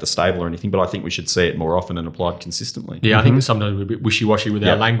the stable or anything, but I think we should see it more often and applied consistently. Yeah, I think sometimes we're a bit wishy-washy with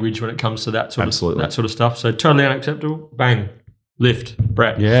our language when it comes to that sort of stuff. So totally unacceptable. Bang, lift,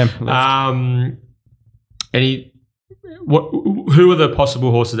 Brett. Yeah. Who are the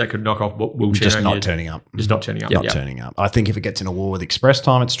possible horses that could knock off Will Just Chino? not turning up. Just not turning up. Not turning up. I think if it gets in a war with Express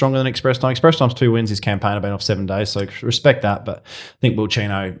Time, it's stronger than Express Time. Express Time's 2 wins. His campaign have been off 7 days, so respect that. But I think Will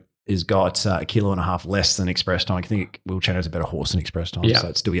Chino has got 1.5 kilos less than Express Time. I think Will Chino's a better horse than Express Time, so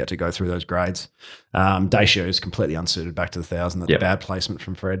it's still yet to go through those grades. Dacio is completely unsuited back to the 1,000. That's a bad placement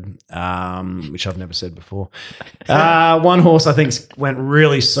from Fred, which I've never said before. One horse I think went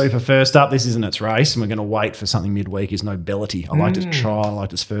really super first up. This isn't its race, and we're going to wait for something midweek, is Nobility. I liked its trial. I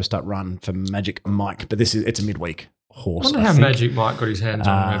liked its first up run for Magic Mike, but it's a midweek horse. I wonder how Magic Mike got his hands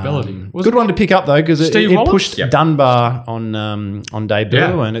on Nobility. Good one to pick up though, because it pushed Dunbar on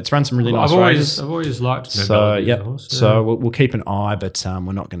debut, and it's run some really nice races. I've always liked Nobility. So we'll keep an eye, but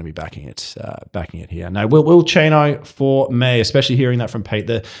we're not going to be backing it here. No, Will Chino for me, especially hearing that from Pete.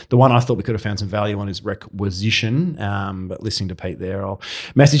 The one I thought we could have found some value on is Requisition, but listening to Pete there, I'll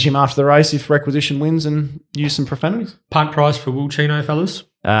message him after the race if Requisition wins and use some profanities. Punt price for Will Chino, fellas?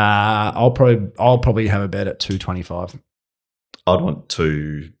 I'll probably have a bet at 225. I'd want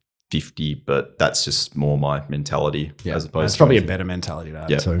 250, but that's just more my mentality as opposed. It's probably a better mentality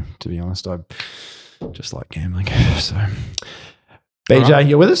too. To be honest, I just like gambling. So, BJ,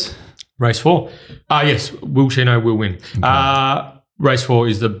 you're with us? Race 4. Yes, Will Chino will win. Okay. Race 4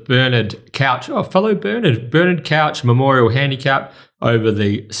 is the Bernard Couch. Oh, fellow Bernard Couch Memorial Handicap over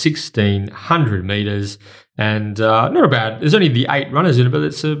the 1,600 metres. And not bad. There's only the 8 runners in it, but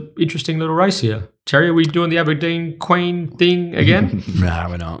it's an interesting little race here. Terry, are we doing the Aberdeen Queen thing again? No,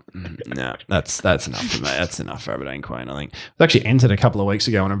 we're not. No, that's enough for me. That's enough for Aberdeen Queen, I think. I actually entered a couple of weeks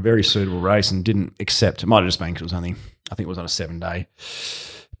ago in a very suitable race and didn't accept. It might have just been because I think it was on a 7-day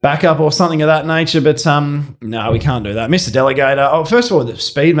backup or something of that nature. But no, we can't do that. Mr. Delegator, first of all, the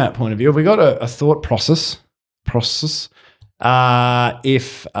speed map point of view, have we got a thought process? Do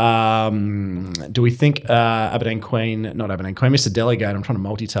we think Mr. Delegator, I'm trying to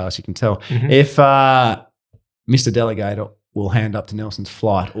multitask, you can tell. Mm-hmm. If Mr. Delegator will hand up to Nelson's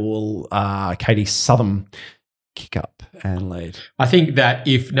Flight, or will Katie Southam kick up and lead? I think that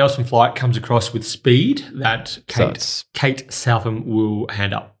if Nelson Flight comes across with speed, that Kate Southam will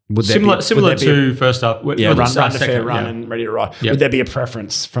hand up. Similar to first up. Run to fair run and ready to ride. Yep. Would there be a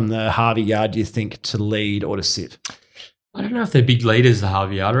preference from the Harvey Yard, do you think, to lead or to sit? I don't know if they're big leaders, the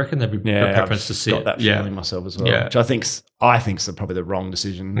Harvey. I reckon they'd be a preference to sit. Got that feeling myself as well, which I think's probably the wrong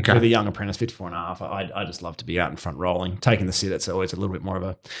decision. Okay. With a young apprentice, 54.5, I just love to be out in front rolling. Taking the sit, it's always a little bit more of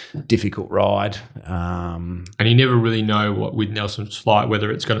a difficult ride. And you never really know what with Nelson's flight,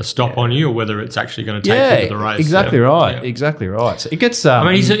 whether it's going to stop on you or whether it's actually going to take you to the race. Exactly right. Yeah. Exactly right. So it gets. I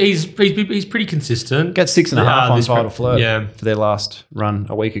mean, he's pretty consistent. Gets 6.5 on Vital Flirt for their last run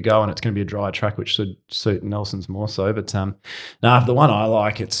a week ago, and it's going to be a dry track, which should suit Nelson's more so. But the one I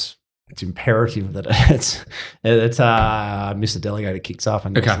like, it's imperative that it's Mr. Delegator kicks up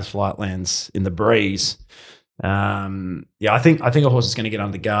and Nelson's flight lands in the breeze. I think a horse is going to get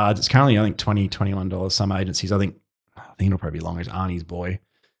under the guards. It's currently I think $21. Some agencies, I think it'll probably be longer. It's Arnie's Boy.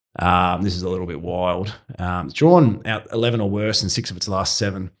 This is a little bit wild. It's drawn out 11 or worse in 6 of its last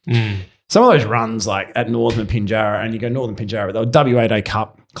 7. Some of those runs like at Northern Pinjarra, and you go Northern Pinjarra, they were W8A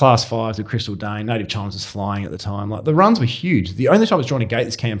Cup, Class 5s with Crystal Dane, Native Chimes was flying at the time. Like the runs were huge. The only time it was drawn a gate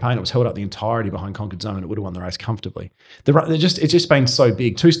this campaign, it was held up the entirety behind Conquered Zone and it would have won the race comfortably. It's just been so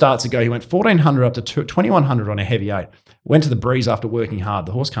big. 2 starts ago, he went 1,400 up to 2,100 on a heavy 8. Went to the breeze after working hard.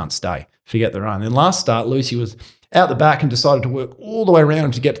 The horse can't stay. Forget the run. Then last start, Lucy was out the back and decided to work all the way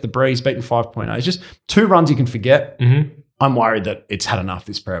around to get to the breeze, beaten 5.8. It's just 2 runs you can forget. Mm-hmm. I'm worried that it's had enough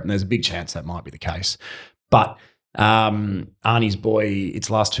this prep, and there's a big chance that might be the case. But Arnie's Boy, its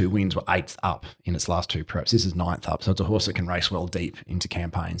last 2 wins were 8th up in its last 2 preps. This is 9th up, so it's a horse that can race well deep into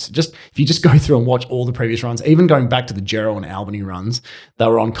campaigns. If you just go through and watch all the previous runs, even going back to the Gerald and Albany runs, they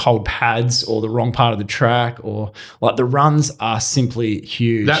were on cold pads or the wrong part of the track, or like the runs are simply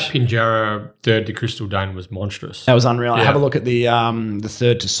huge. That Pinjarra third to Crystal Dane was monstrous. That was unreal. Yeah. Have a look at the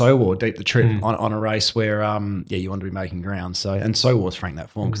third to Sowar, deep the trip on a race where you want to be making ground. So and Sowar's franked that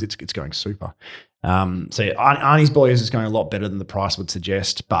form because it's going super. Arnie's Boy is just going a lot better than the price would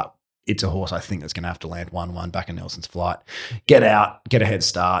suggest, but it's a horse I think that's going to have to land 1-1 back in Nelson's flight. Get out, get a head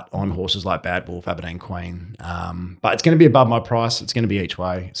start on horses like Bad Wolf, Aberdeen Queen. But it's going to be above my price. It's going to be each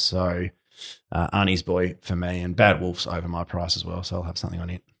way. So Arnie's Boy for me, and Bad Wolf's over my price as well, so I'll have something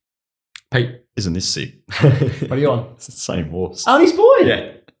on it. Pete, isn't this sick? What are you on? It's the same horse. Arnie's Boy?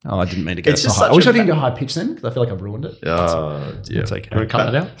 Yeah. Oh, I didn't mean to get so high. I wish I didn't go high pitch then, because I feel like I've ruined it. Yeah. It's okay. You want to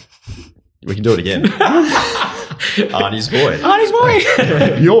cut that out? We can do it again. Arnie's Boy. Arnie's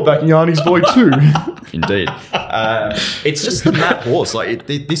Boy. You're backing Arnie's Boy too. Indeed. It's just the map horse. Like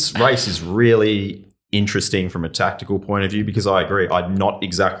this race is really interesting from a tactical point of view, because I agree. I'm not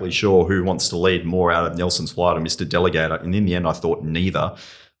exactly sure who wants to lead more out of Nelson's Flight or Mr. Delegator. And in the end, I thought neither.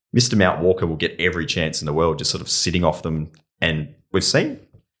 Mr. Mount Walker will get every chance in the world just sort of sitting off them. And we've seen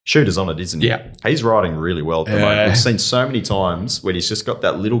Shooter's on it, isn't he? Yeah. He's riding really well at the moment. We've seen so many times where he's just got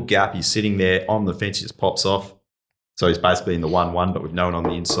that little gap. He's sitting there on the fence. He just pops off. So he's basically in the 1-1, but with no one on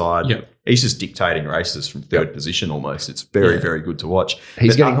the inside. Yep. He's just dictating races from third position almost. It's very, very good to watch.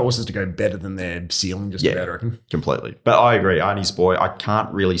 He's getting horses to go better than their ceiling just about, I reckon. Completely. But I agree. Arnie's Boy, I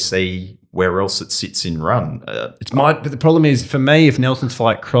can't really see where else it sits in run. But the problem is, for me, if Nelson's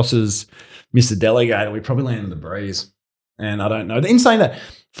Flight crosses Mr. Delegator, we probably land in the breeze. And I don't know. In saying that,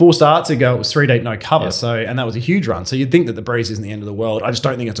 4 starts ago, it was 3 deep, no cover. Yeah. And that was a huge run. So you'd think that the breeze isn't the end of the world. I just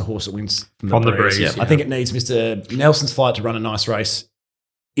don't think it's a horse that wins from the breeze. Yeah. I think it needs Mr. Nelson's Flight to run a nice race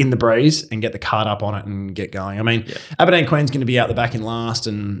in the breeze and get the card up on it and get going. I mean, Aberdeen Queen's going to be out the back in last,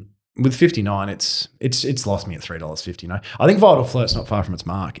 and with 59, it's lost me at $3.50. I think Vital Flirt's not far from its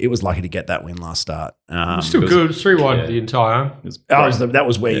mark. It was lucky to get that win last start. Still good. It's 3-wide the entire. That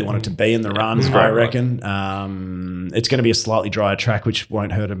was where you wanted to be in the run, I reckon. It's going to be a slightly drier track, which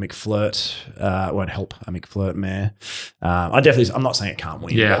won't hurt a McFlirt. Won't help a McFlirt mare. I'm not saying it can't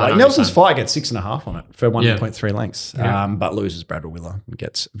win. Yeah, but Nelson's Flight gets 6.5 on it for 1.3 lengths. Yeah. But loses Bradwell Willer and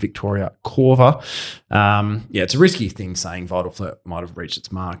gets Victoria Corver. It's a risky thing saying Vital Flirt might have reached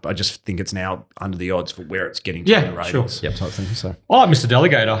its mark, but I just think it's now under the odds for where it's getting to in the ratings. Sure. Type thing. So I like Mr.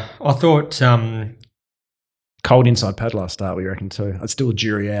 Delegator. I thought cold inside pad last start, we reckon too. It's still a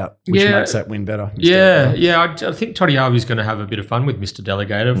jury out, which makes that win better. I think Toddy Harvey's going to have a bit of fun with Mr.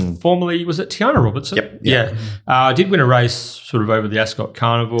 Delegator. Formerly, was it Tiana Robertson? Yep. Yeah. Did win a race sort of over the Ascot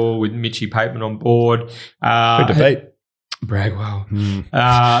Carnival with Mitchie Pateman on board. Good debate. Bragwell.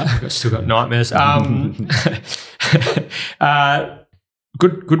 Still got nightmares.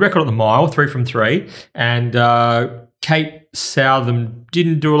 Good record at the mile, 3 from 3. And Kate Southam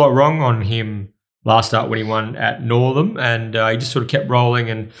didn't do a lot wrong on him last start when he won at Northam, and he just sort of kept rolling,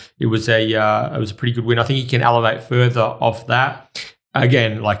 and it was a pretty good win. I think he can elevate further off that.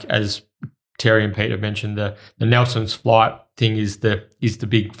 Again, like as Terry and Pete have mentioned, the Nelson's Flight thing is the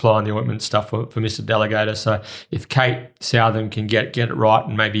big fly in the ointment stuff for Mr. Delegator. So if Kate Southern can get it right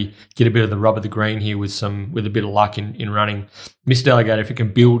and maybe get a bit of the rub of the green here with a bit of luck in running, Mr. Delegator, if it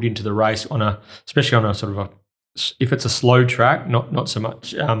can build into the race especially on a sort of if it's a slow track, not so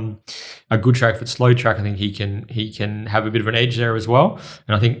much a good track. If it's slow track, I think he can have a bit of an edge there as well.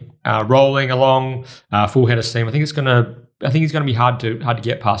 And I think rolling along full head of steam, I think he's going to be hard to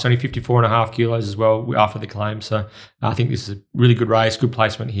get past. Only 54.5 kilos as well after the claim. So I think this is a really good race, good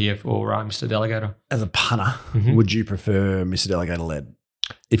placement here for Mr. Delegator. As a punter, would you prefer Mr. Delegator led?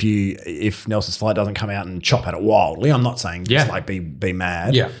 If Nelson's Flight doesn't come out and chop at it wildly, I'm not saying just like be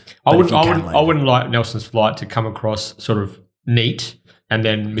mad. Yeah, I wouldn't like Nelson's Flight to come across sort of neat, and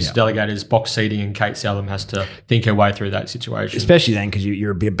then Mr. Delegator's box seating and Kate Southern has to think her way through that situation. Especially then, because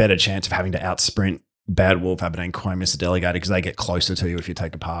you're a better chance of having to out sprint Bad Wolf, Aberdeen, Queen, Mr. Delegator, because they get closer to you if you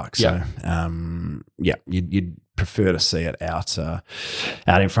take a park. So, you'd prefer to see it out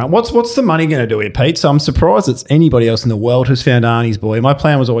in front. What's the money going to do here, Pete? So I'm surprised it's anybody else in the world who's found Arnie's Boy. My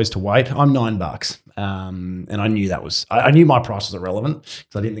plan was always to wait. I'm $9. And I knew I knew my price was irrelevant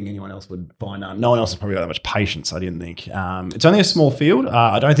because I didn't think anyone else would find no one else has probably got that much patience, I didn't think. It's only a small field.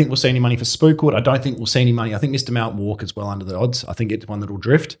 I don't think we'll see any money for Spookwood. I don't think we'll see any money. I think Mr. Mount Walk is well under the odds. I think it's one that will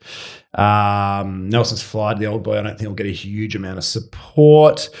drift. Nelson's Flight, the old boy, I don't think he'll get a huge amount of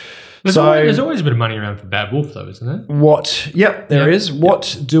support. There's always a bit of money around for Bad Wolf, though, isn't there? There is.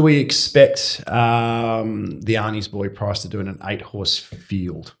 What do we expect the Arnie's Boy price to do in an 8-horse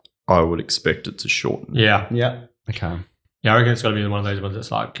field? I would expect it to shorten. Yeah. Okay. Yeah, I reckon it's got to be one of those ones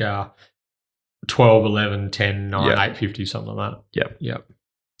that's like 12, 11, 10, 9, 850, something like that. Yep.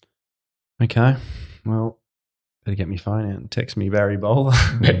 Okay. Well, better get my phone out and text me Barry Bowler.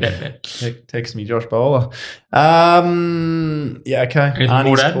 Text me Josh Bowler. Okay.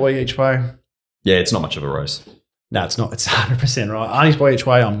 Arnie's Boy each way. Yeah, it's not much of a race. No, it's not. It's 100% right. Arnie's Boy each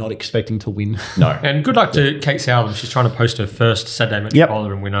way, I'm not expecting to win. No. And good luck to Kate Southern. She's trying to post her first Saturday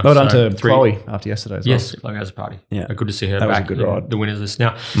Metropolitan and winner. Well done to Chloe after yesterday as well. Yes, Chloe has a party. Yeah. Good to see her that back was a good ride. The winners list.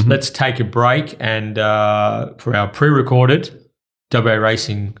 Now, let's take a break and for our pre-recorded WA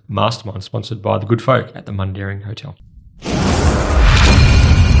Racing Mastermind, sponsored by the good folk at the Mundaring Hotel.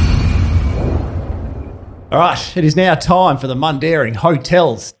 All right, it is now time for the Mundaring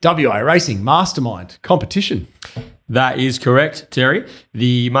Hotel's WA Racing Mastermind competition. That is correct, Terry.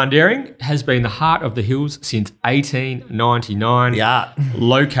 The Mundaring has been the heart of the hills since 1899. Yeah.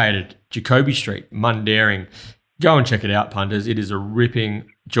 Located Jacoby Street, Mundaring. Go and check it out, punters. It is a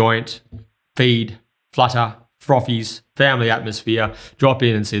ripping joint, feed, flutter, frothies, family atmosphere. Drop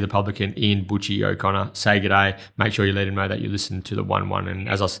in and see the publican Ian Butchie O'Connor. Say g'day. Make sure you let him know that you listen to the 1-1. And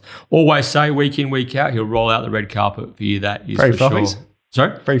as I always say, week in, week out, he'll roll out the red carpet for you. That is Free for frothies? sure.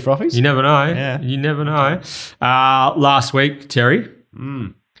 Sorry? Free frothies? You never know. Yeah. You never know. Last week, Terry,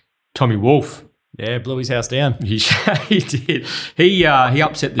 Tommy Wolfe. Yeah, blew his house down. He did. He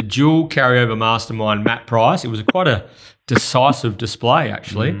upset the dual carryover mastermind Matt Price. It was quite a decisive display,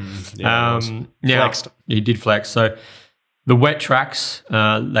 actually. Flexed. He did flex. So the wet tracks,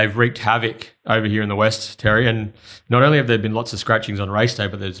 they've wreaked havoc over here in the West, Terry. And not only have there been lots of scratchings on race day,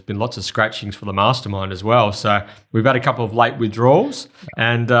 but there's been lots of scratchings for the mastermind as well. So we've had a couple of late withdrawals.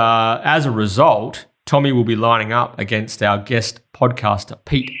 And as a result, Tommy will be lining up against our guest podcaster,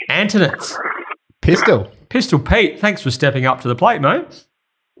 Pete Anthonisz. Pistol Pete, thanks for stepping up to the plate, mate.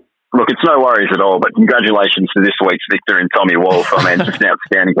 Look, it's no worries at all, but congratulations to this week's victor in Tommy Wolfe. I mean, just an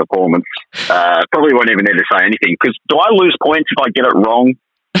outstanding performance. Probably won't even need to say anything, because do I lose points if I get it wrong?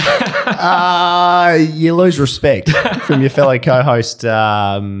 You lose respect from your fellow co-host.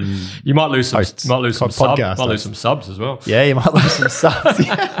 You might lose some subs as well. Yeah, you might lose some subs.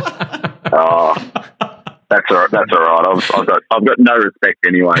 That's all right. I've got no respect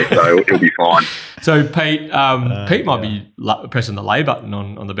anyway, so it'll be fine. So Pete might be pressing the lay button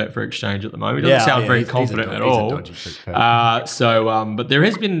on the Betfair exchange at the moment. He doesn't sound very confident at all. But there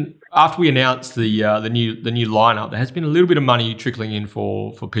has been, after we announced the new lineup, there has been a little bit of money trickling in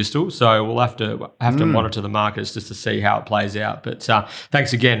for Pistol. So we'll have to monitor the markets just to see how it plays out. But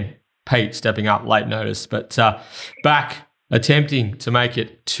thanks again, Pete, stepping up late notice. But back, attempting to make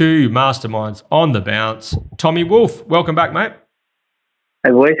it 2 masterminds on the bounce, Tommy Wolfe. Welcome back, mate.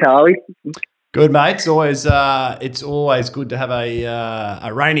 Hey boys, how are we? Good, mate. It's always good to have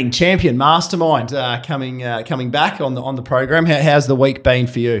a reigning champion mastermind coming back on the program. How's the week been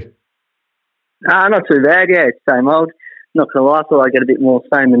for you? Not too bad. Yeah, it's same old. not going to lie, I thought I'd get a bit more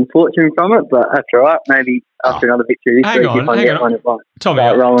fame and fortune from it, but that's all right. Maybe after another victory this week, if I get one, it might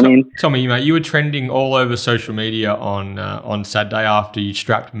start rolling in. Tommy, mate, you were trending all over social media on Saturday after you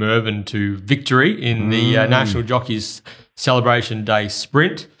strapped Mervyn to victory in the National Jockeys Celebration Day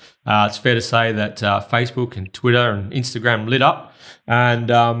Sprint. It's fair to say that Facebook and Twitter and Instagram lit up.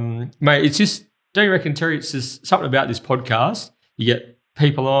 And, mate, it's just, don't you reckon, Terry, it's just something about this podcast. You get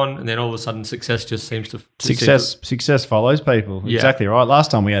people on, and then all of a sudden success just seems to success follows people. Yeah. Exactly right.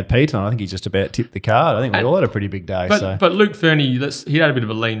 Last time we had Pete on, I think he just about tipped the card. I think we all had a pretty big day. But Luke Fernie, he had a bit of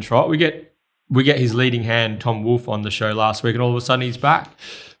a lean trot. We get his leading hand, Tom Wolfe, on the show last week, and all of a sudden he's back.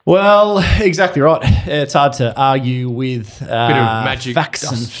 Well, exactly right. It's hard to argue with bit of magic facts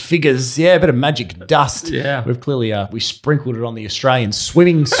dust. and figures. Yeah, a bit of magic dust. Yeah. We've clearly we sprinkled it on the Australian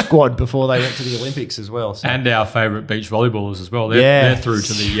swimming squad before they went to the Olympics as well. So. And our favourite beach volleyballers as well. They're through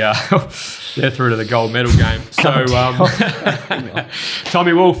to the gold medal game. So,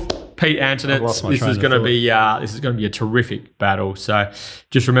 Tommy Wolfe, Pete Anthonisz, this is going to be a terrific battle. So,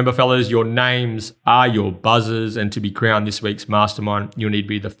 just remember, fellas, your names are your buzzers, and to be crowned this week's Mastermind, you'll need to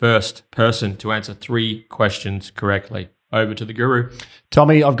be the first person to answer 3 questions correctly. Over to the Guru.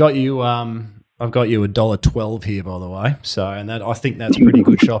 Tommy, I've got you. I've got you $1.12 here, by the way. So, and that I think that's pretty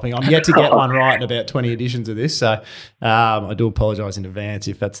good shopping. I'm yet to get one right in about 20 editions of this. So, I do apologise in advance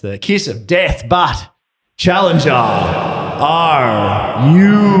if that's the kiss of death. But, Challenger, are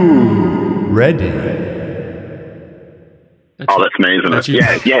you ready? That's me, isn't it?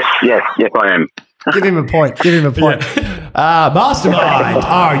 Yes, I am. Give him a point. Mastermind,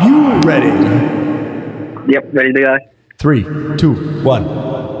 are you ready? Yep, ready to go. 3, 2,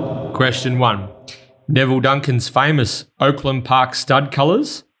 1. Question 1. Neville Duncan's famous Oakland Park stud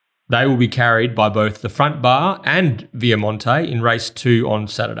colours, they will be carried by both the front bar and Viamonte in race 2 on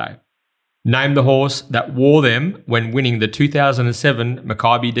Saturday. Name the horse that wore them when winning the 2007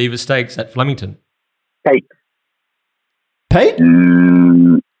 Maccabi Diva Stakes at Flemington. Pete. Pete?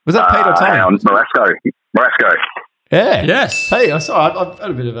 Was that Pete or Tommy? Morasco. Yeah. Yes. Pete, I've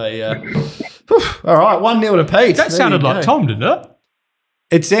had a bit of a... all right, 1-0 to Pete. That sounded like Tom, didn't it?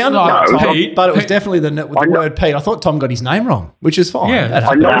 It sounded like Tom, Pete, but it was definitely the word Pete. I thought Tom got his name wrong, which is fine. Yeah.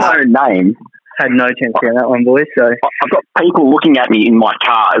 I know my own name. Had no chance to get that one, boys. So I've got people looking at me in my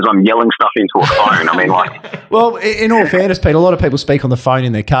car as I'm yelling stuff into a phone. I mean, like... Well, in all fairness, Pete, a lot of people speak on the phone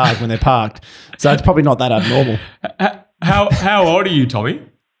in their cars when they're parked, so it's probably not that abnormal. How old are you, Tommy?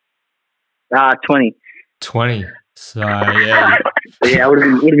 20. 20. So, yeah. Yeah, would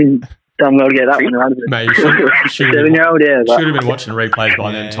have been done well to get that one right. Mate, you should have 7-year-old, yeah. should have been watching replays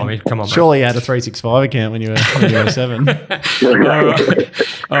by then, Tommy. Come on, mate. Surely you had a 365 account when you were 7.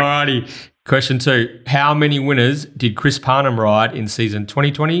 Alrighty. Question 2. How many winners did Chris Parnham ride in season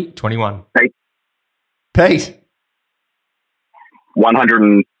 2020-21? Pete.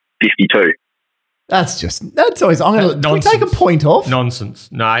 152. That's always. Can we take a point off? Nonsense.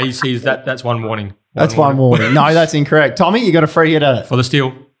 No, he's that's one warning. That's one warning. No, that's incorrect. Tommy, you got a free hit at it. For the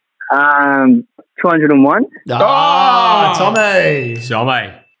steal. 201. Tommy.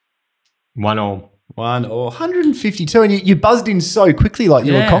 1 all. 152, and you buzzed in so quickly, like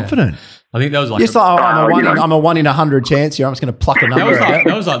you were confident. I think that was like... You're I'm a 1 in 100 chance here. I'm just going to pluck a number out.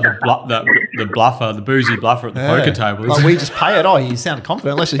 That was like the bluffer, the boozy bluffer at the poker table. Like we just pay it. Oh, you sound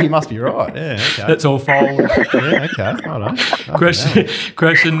confident. Unless he must be right. Yeah, okay. That's all fold. Yeah, okay. Hold on.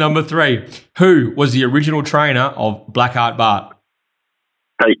 Question number 3. Who was the original trainer of Blackheart Bart?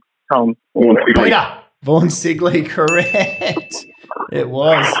 Pete. Tom. Peter. Vaughan Sigley, correct. It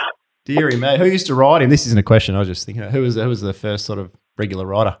was. Deary me. Who used to ride him? This isn't a question. I was just thinking, who was the first sort of regular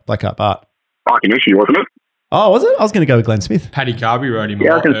rider? Blackheart Bart. Inishi, wasn't it? Oh, was it? I was going to go with Glenn Smith. Paddy Carby rode him.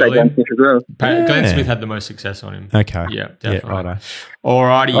 Yeah, I was going to say Glenn Smith as well. Glenn Smith had the most success on him. Okay. Yeah, definitely. Yeah, righto.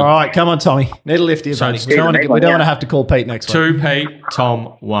 Alrighty. All right, come on, Tommy. Need a lift here, buddy. We don't want to have to call Pete next week. 2 Pete,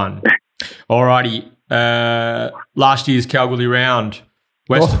 Tom 1. Alrighty. Last year's Kalgoorlie round.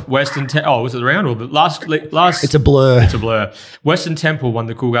 Western was it the round or the last? It's a blur. It's a blur. Western Temple won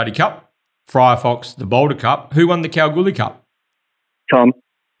the Coolgardie Cup. Friar Fox the Boulder Cup. Who won the Kalgoorlie Cup? Tommy.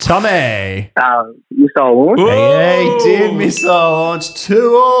 He Missile launch. did missile launch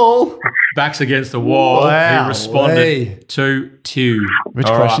 2-all. Backs against the wall. Wow. He responded 2-2. Which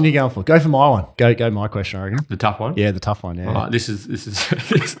question are you going for? Go for my one. Go my question, I reckon. The tough one? Yeah, the tough one, yeah. All right, this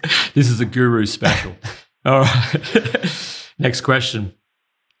is a guru special. All right. Next question.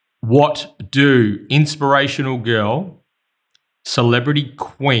 What do Inspirational Girl, Celebrity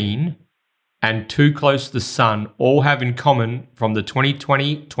Queen, and Too Close to the Sun all have in common from the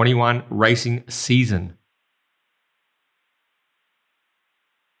 2020-21 racing season?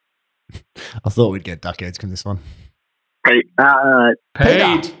 I thought we'd get duckheads from this one. Pete.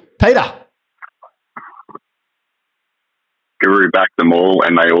 Peter. Guru backed them all,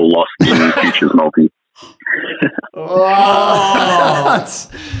 and they all lost in futures multi.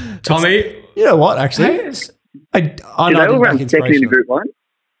 Tommy. You know what? Actually, I know they all ran second in Group 1.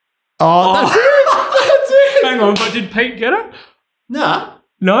 Oh, that's it. Hang on, but did Pete get it? Nah.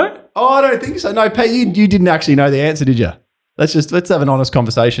 No? Oh, I don't think so. No, Pete, you didn't actually know the answer, did you? Let's have an honest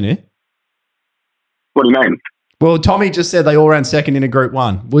conversation here. What do you mean? Well, Tommy just said they all ran second in a Group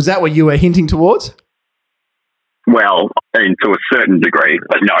 1. Was that what you were hinting towards? Well, and to a certain degree,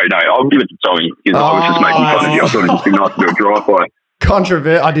 but no, I'll give it to Tommy because I was just making fun of you. I thought it'd just be nice to do a drive-by.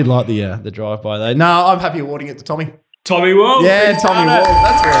 Controversial. I did like the drive-by though. No, I'm happy awarding it to Tommy. Tommy Wolfe. Yeah, Tommy Wolfe.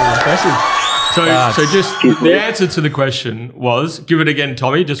 That's very impressive. So just the answer to the question was, give it again,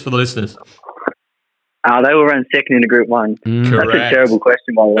 Tommy, just for the listeners. They all ran second in a Group 1. Correct. That's a terrible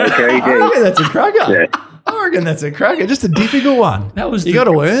question, by the way, Kerry. That's a cracker. Yeah. I reckon that's a cracker. Just a difficult one. You got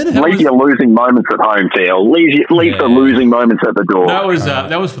to earn it. Leave your losing moments at home, Theo. Leave the losing moments at the door. That was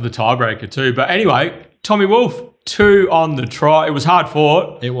for the tiebreaker too. But anyway, Tommy Wolfe, 2 on the try. It was hard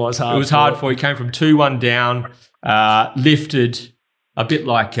fought. It was hard. He came from 2-1 down, lifted. A bit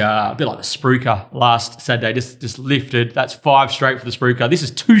like the Spruker last Saturday, just lifted. That's 5 straight for the Spruker. This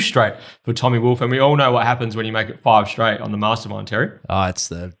is 2 straight for Tommy Wolfe, and we all know what happens when you make it 5 straight on the Mastermind, Terry. Oh, it's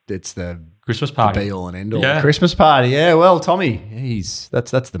the Christmas party, the be all and end all. Yeah. The Christmas party. Yeah, well, Tommy,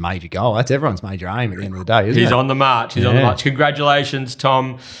 that's the major goal. That's everyone's major aim at the end of the day, isn't it? He's on the march. He's on the march. Congratulations,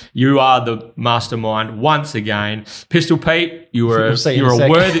 Tom. You are the Mastermind once again. Pistol Pete, you were a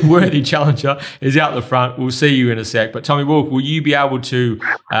worthy challenger. Is out the front. We'll see you in a sec. But Tommy Wolfe, will you be able to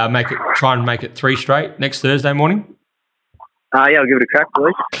try and make it 3 straight next Thursday morning? Yeah, I'll give it a crack,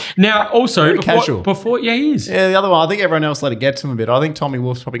 boys. Now, also, before he is. Yeah, the other one, I think everyone else let it get to him a bit. I think Tommy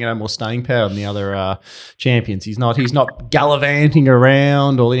Wolfe's probably going to have more staying power than the other champions. He's not gallivanting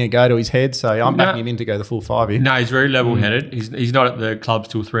around or letting it go to his head, so I'm backing him in to go the full 5 here. No, he's very level-headed. He's not at the clubs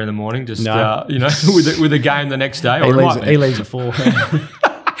till 3 a.m, just, with a game the next day. He leaves at 4.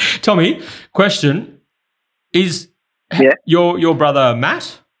 Tommy, question, is your brother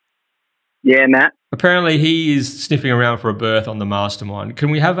Matt? Yeah, Matt. Apparently, he is sniffing around for a berth on the Mastermind.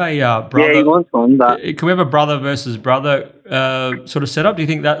 Can we have a brother? Yeah, he wants one, but can we have a brother versus brother sort of setup? Do you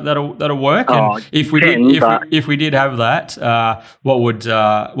think that'll work? Oh, and if we did have that, what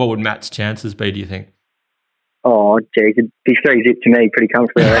would Matt's chances be? Do you think? Oh, geez, it'd be 3-zip to me, pretty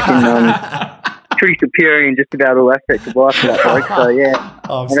comfortably. I reckon. Pretty superior in just about all aspects of life for that bloke. So yeah,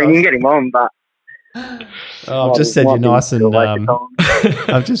 you can get him on, but. I've just said you're nice and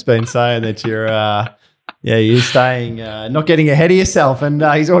I've just been saying that you're staying, not getting ahead of yourself, and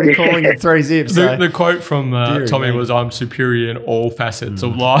he's already calling it 3-zip. So. The quote from Tommy was, "I'm superior in all facets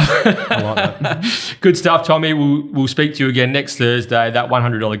of life." I like that. Good stuff, Tommy. We'll speak to you again next Thursday. That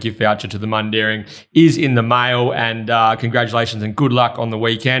 $100 gift voucher to the Mundaring is in the mail, and congratulations and good luck on the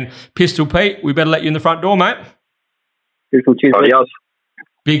weekend. Pistol Pete, we better let you in the front door, mate. Beautiful, cheers.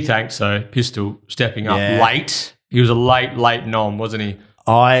 Big thanks, though. Pistol stepping up late. He was a late nom, wasn't he?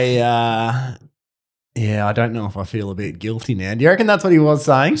 I don't know if I feel a bit guilty now. Do you reckon that's what he was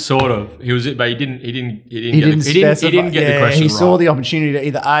saying? Sort of. He was it, but he didn't get the question He right. saw the opportunity to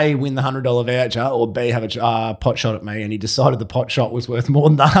either A, win the $100 voucher, or B, have a pot shot at me, and he decided the pot shot was worth more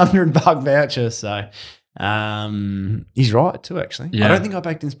than the $100 voucher. So he's right too, actually. Yeah. I don't think I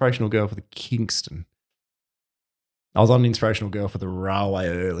backed Inspirational Girl for the Kingston. I was on Inspirational Girl for the Railway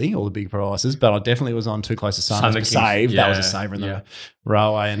early, all the big prices, but I definitely was on Too Close to Sun to save. Yeah, that was a saver in the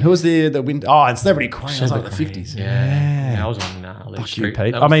Railway. And who was the win? Oh, and Celebrity Queen. I was like the 50s. Yeah. I was on Lee Street.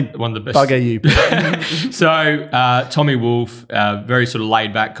 Pete. One of the best. Bugger you, Pete. So, Tommy Wolfe, very sort of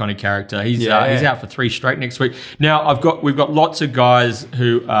laid back kind of character. He's out for 3 straight next week. Now, we've got lots of guys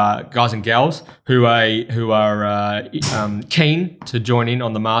guys and gals who are keen to join in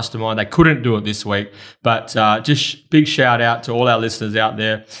on the Mastermind. They couldn't do it this week, but just big shout out to all our listeners out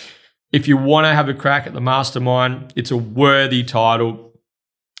there. If you want to have a crack at the Mastermind, it's a worthy title.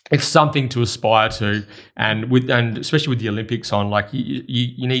 It's something to aspire to, and especially with the Olympics on, like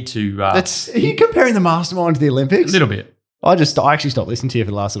you need to. Are you comparing the Mastermind to the Olympics? A little bit. I actually stopped listening to you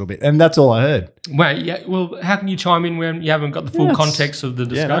for the last little bit, and that's all I heard. Well, yeah. Well, how can you chime in when you haven't got the full context of the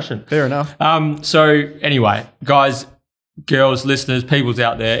discussion? Yeah, fair enough. So anyway, guys, girls, listeners, peoples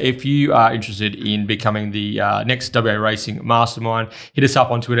out there, if you are interested in becoming the next WA Racing Mastermind, hit us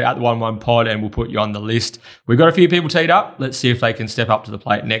up on Twitter at the 11 Pod and we'll put you on the list. We've got a few people teed up. Let's see if they can step up to the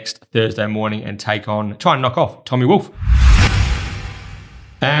plate next Thursday morning and try and knock off Tommy Wolfe.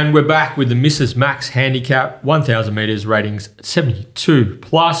 And we're back with the Mrs. Max handicap, 1,000 metres, ratings 72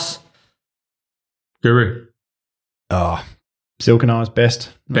 plus. Guru. Oh, Silk and Eyes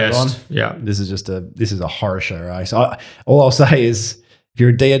best. Yeah. This is a horror show race. All I'll say is, if you're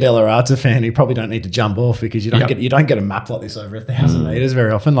a Dia Della Razza fan, you probably don't need to jump off because you don't get a map like this over 1,000 meters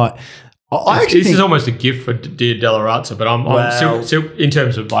very often. Like, this is almost a gift for Dia Della Razza, but I'm Silk in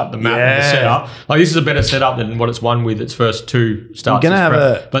terms of like the map and the setup. Like, this is a better setup than what it's won with its first 2 starts.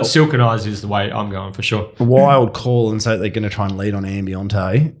 But Silk and Eyes is the way I'm going for sure. A wild call and say they're going to try and lead on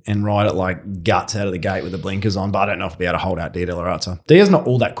Ambiente and ride it like guts out of the gate with the blinkers on. But I don't know if we'll be able to hold out Dia Della Razza. Dia's not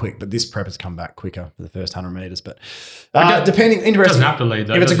all that quick, but this prep has come back quicker for the first 100 meters. But depending, interesting. It doesn't have to lead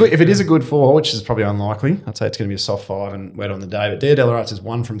though. If it is a good 4, which is probably unlikely, I'd say it's going to be a soft 5 and wet on the day. But Dia Della Razza is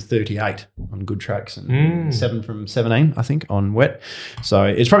 1 from 38 on good track. And 7 from 17, I think, on wet. So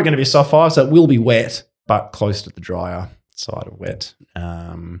it's probably going to be a soft 5, so it will be wet, but close to the drier side of wet.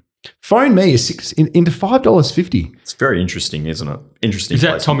 Phone Me is into $5.50. It's very interesting, isn't it? Interesting. Is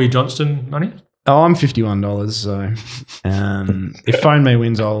that Tommy Johnston money? Oh, I'm $51, so if Phone Me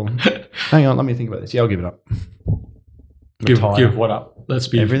wins, I'll... Hang on, let me think about this. Yeah, I'll give it up. Give what up? Let's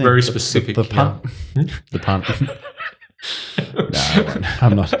be very specific. The punt. The punt. No,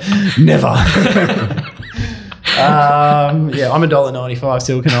 I'm not. Never. I'm $1.95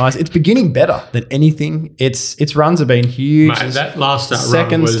 Silk and Eyes. It's beginning better than anything. Its runs have been huge. Mate, that last start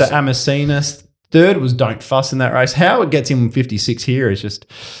seconds run was... to Amacinas. Third was Don't Fuss in that race. How it gets him 56 here is just...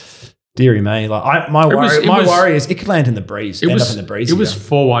 Deary me. Like my worry is it could land in the breeze. It was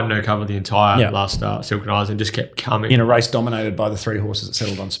 4-1 no cover the entire last start, Silk and Eyes, and just kept coming. In a race dominated by the 3 horses that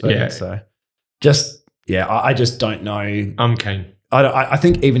settled on speed. Yeah. So I just don't know. I'm keen. I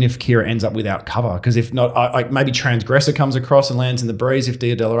think even if Kira ends up without cover, because if not, maybe Transgressor comes across and lands in the breeze if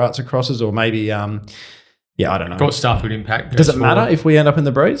Dia Della Razza crosses, or maybe I don't know. Got Starfield Impact. Does it matter if we end up in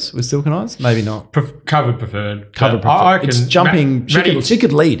the breeze with Silk and Eyes? Maybe not. Covered preferred. It's jumping. She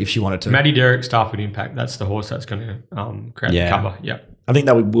could lead if she wanted to. Maddie Derrick, Starfield Impact. That's the horse that's going to create the cover. Yeah. I think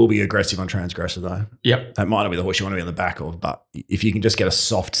that will be aggressive on Transgressor though. Yep. That might not be the horse you want to be on the back of, but if you can just get a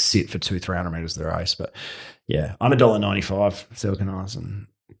soft sit for 200-300 metres of the race. But yeah, I'm $1.95 Silk and Eyes. And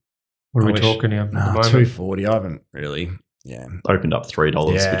what are we talking here? $2.40. I haven't really. Yeah, opened up $3.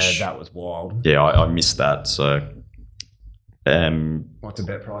 Yeah, which, that was wild. Yeah, I missed that. So, what's a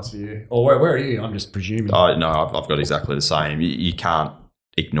bet price for you? Or where are you? I'm just presuming. Oh no, I've got exactly the same. You can't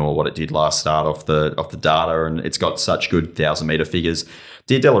ignore what it did last start off the data, and it's got such good 1,000-meter figures.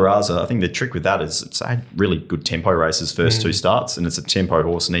 Dia Della Razza, I think the trick with that is it's had really good tempo races first 2 starts, and it's a tempo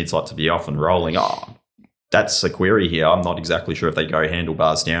horse, needs like to be off and rolling. That's a query here. I'm not exactly sure if they go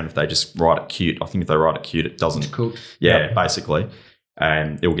handlebars down, if they just ride it cute. I think if they ride it cute, it doesn't. Cool. Yeah, basically.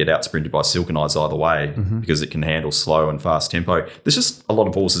 And it will get out sprinted by Silk and Eyes either way because it can handle slow and fast tempo. There's just a lot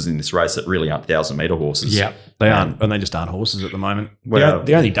of horses in this race that really aren't 1,000-meter horses. Yeah, they aren't, and they just aren't horses at the moment. Well,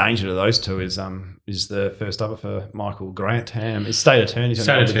 the only danger to those two is the first upper for Michael Grant. It's State Attorney's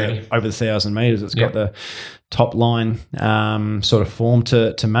over the 1,000 metres. It's got the top line sort of form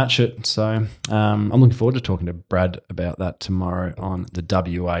to match it. So I'm looking forward to talking to Brad about that tomorrow on the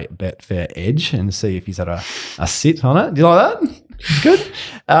WA Betfair Edge and see if he's had a sit on it. Do you like that? It's good.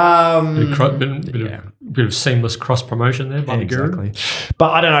 Bit of seamless cross promotion there by the Guru.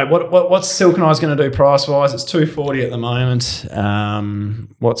 But I don't know what's Silk and Eyes going to do price wise. It's $2.40 at the moment.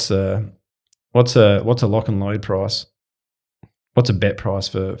 What's a lock and load price? What's a bet price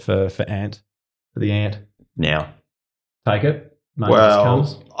for Ant, for the Ant? Now, take it.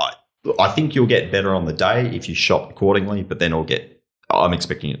 I think you'll get better on the day if you shop accordingly, but then I'm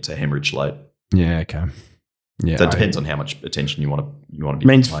expecting it to hemorrhage late. Yeah, okay. Yeah, that depends on how much attention you want to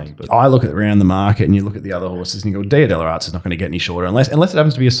be playing. But I look at around the market and you look at the other horses and you go, Dia Della Razza is not going to get any shorter unless it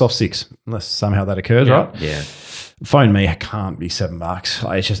happens to be a soft 6, unless somehow that occurs, right? Yeah. Phone Me can't be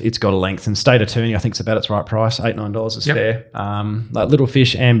 $7. It's got a length, and State Attorney I think is about its right price. $8-9 is fair. Like Little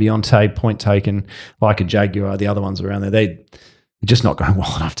Fish, Ambiente, Point Taken, like a Jaguar, the other ones around there, they're just not going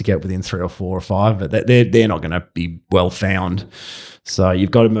well enough to get within 3 or 4 or 5, but they're not going to be well found. So you've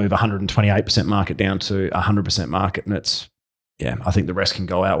got to move 128% market down to 100% market, and I think the rest can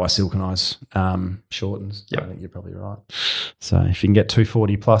go out while Silk and Eyes shortens. Yep. I think you're probably right. So if you can get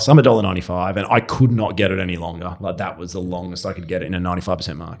 240 plus, I'm $1.95, and I could not get it any longer. Like that was the longest I could get it in a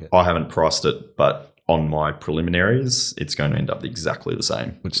 95% market. I haven't priced it, but on my preliminaries, it's going to end up exactly the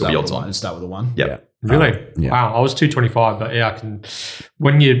same. Start with a 1. Yep. Yeah. Really? Wow. I was 225, but I can.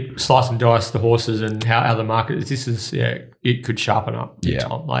 When you slice and dice the horses and how the market is, this is it could sharpen up.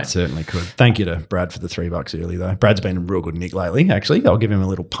 Tom Leighton. Certainly could. Thank you to Brad for the $3 early though. Brad's been a real good nick lately. Actually, I'll give him a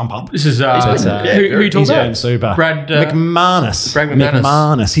little pump up. This is who you talking about? Super. Brad McManus. Brad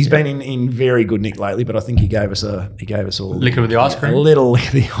McManus. He's been in very good nick lately, but I think he gave us all liquor with the ice cream. A little lick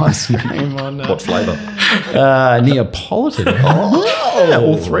of the ice cream on What flavour? Neapolitan.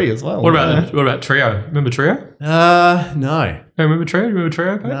 All three as well. What about Trio? Remember Trio? No. Remember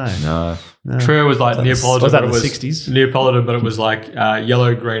Trio? Pete? No. Trio was like Neapolitan. Was that but in it the was 60s? Neapolitan, but it was like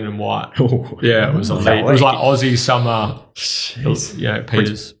yellow, green, and white. Oh. Yeah, it was elite. It was like Aussie summer.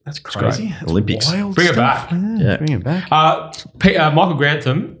 Peters. That's crazy. That's Olympics. wild Bring it stuff. back. Yeah, bring it back. Michael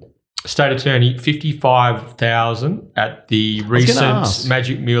Grantham, state attorney, 55,000 at the recent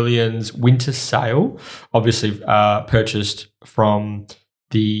Magic Millions winter sale. Obviously, purchased from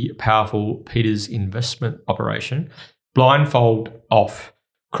the powerful Peters investment operation. Blindfold off,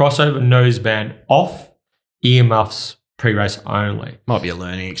 crossover noseband off, earmuffs pre-race only. Might be a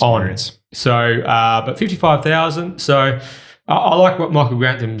learning experience. So, but 55,000. So, I like what Michael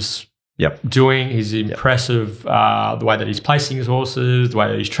Grantham's doing. He's impressive, the way that he's placing his horses, the way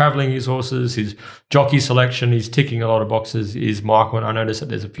that he's travelling his horses, his jockey selection. He's ticking a lot of boxes, is Michael. And I noticed that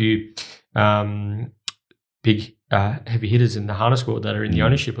there's a few big heavy hitters in the harness squad that are in the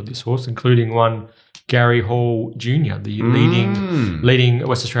ownership of this horse, including one Gary Hall Jr., the leading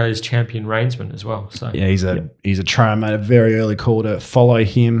West Australia's champion reinsman as well. So yeah, he's a try, made a very early call to follow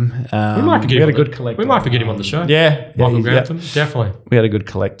him. We might forget him on the show. Yeah, Michael Grantham, definitely. We had a good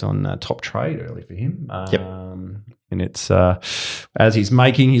collect on Top Trade early for him. And it's as he's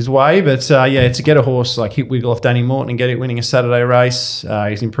making his way. But to get a horse like Hit Wiggle off Danny Morton and get it winning a Saturday race,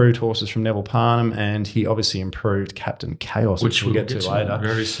 he's improved horses from Neville Parnham, and he obviously improved Captain Chaos, which we'll get to later.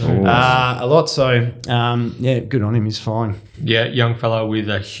 Very soon. A lot. So, good on him. He's fine. Yeah, young fellow with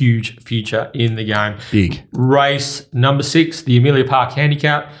a huge future in the game. Big. Race number 6, the Amelia Park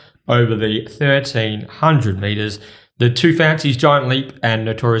Handicap over the 1,300 metres. The two fancies, Giant Leap and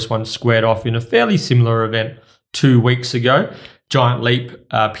Notorious One, squared off in a fairly similar event 2 weeks ago. Giant Leap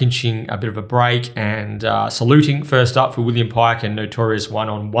pinching a bit of a break and saluting first up for William Pike, and Notorious One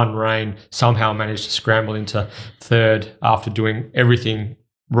on one rein somehow managed to scramble into third after doing everything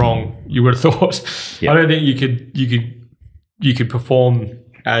wrong. You would have thought. Yep. I don't think you could perform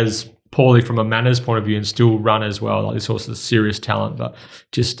as poorly from a manners point of view and still run as well. Like, this horse is serious talent, but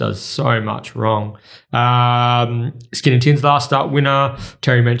just does so much wrong. Skin and Tin's last start winner.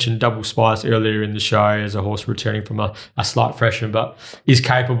 Terry mentioned Double Spice earlier in the show as a horse returning from a slight freshen, but is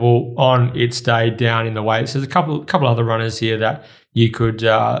capable on its day down in the weights. There's a couple other runners here that you could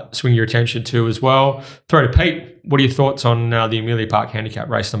swing your attention to as well. Throw to Pete. What are your thoughts on the Amelia Park Handicap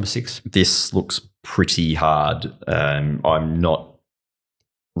race number 6? This looks pretty hard. I'm not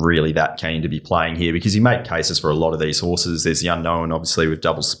really that keen to be playing here because you make cases for a lot of these horses. There's the unknown, obviously, with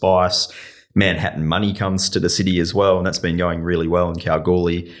Double Spice. Manhattan Money comes to the city as well, and that's been going really well in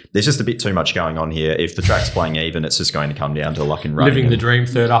Kalgoorlie. There's just a bit too much going on here. If the track's playing even, it's just going to come down to luck and running. Living the dream,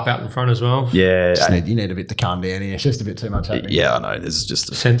 third up out in front as well. Yeah. You need a bit to calm down here. It's just a bit too much happening. Yeah, I know. There's just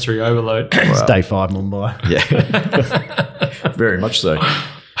a sensory overload. It's day 5 Mumbai. Yeah. Very much so.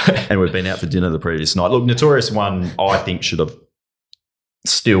 And we've been out for dinner the previous night. Look, Notorious One, I think should have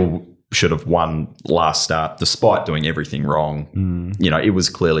won last start despite doing everything wrong. You know, it was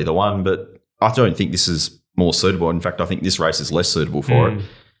clearly the one, but I don't think this is more suitable. In fact, I think this race is less suitable for it.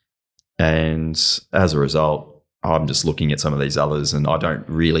 And as a result, I'm just looking at some of these others and I don't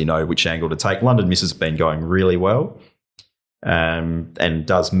really know which angle to take. London Miss has been going really well and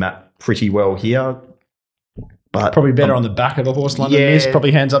does map pretty well here. But probably better on the back of the horse, London Miss.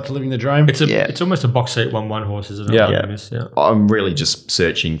 Probably hands up to Living the Dream. It's almost a box seat 1-1 horse, isn't it? Yeah. Miss, I'm really just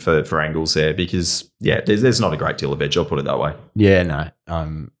searching for angles there because, there's not a great deal of edge. I'll put it that way. Yeah, no.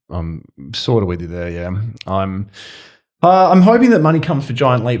 I'm sort of with you there, yeah. I'm hoping that money comes for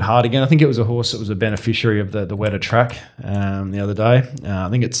Giant Leap hard again. I think it was a horse that was a beneficiary of the wetter track the other day. I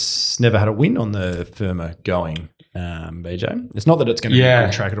think it's never had a win on the firmer going. BJ. It's not that it's going to be a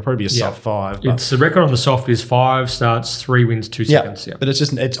good track. It'll probably be a soft 5. It's the record on the soft is 5 starts, 3 wins, 2 seconds. But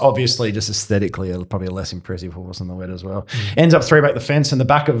it's obviously just aesthetically probably a less impressive horse on the wet as well. Ends up 3 back the fence, and the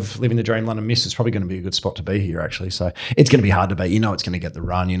back of Living the Dream, London Miss is probably going to be a good spot to be here actually. So it's going to be hard to beat. You know it's going to get the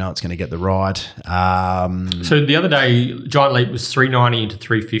run. You know it's going to get the ride. So the other day, Giant Leap was 390 into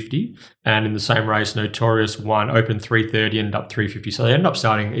 350. And in the same race, Notorious One opened 330, ended up 350. So they ended up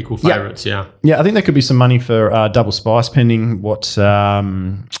starting equal favourites, Yeah, I think there could be some money for Double Spice, pending what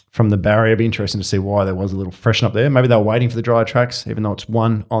from the barrier. It'd be interesting to see why there was a little freshen up there. Maybe they were waiting for the dry tracks, even though it's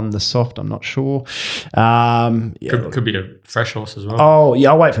one on the soft. I'm not sure. Could be a fresh horse as well. Oh, yeah,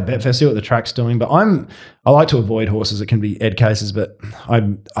 I'll wait for Betfair, see what the track's doing. But I like to avoid horses that can be ed cases, but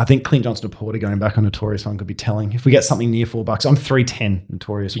I think Clint Johnson to Porter going back on Notorious One could be telling. If we get something near $4, I'm 310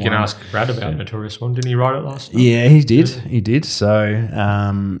 Notorious One. You can ask Brad about Notorious One. Didn't he ride it last time? Yeah, he did. He did. So,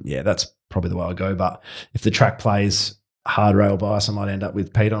 that's probably the way I'll go. But if the track plays hard rail bias, I might end up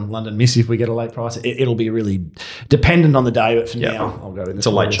with Pete on London Miss if we get a late price. It'll be really dependent on the day, but for now, I'll go with it's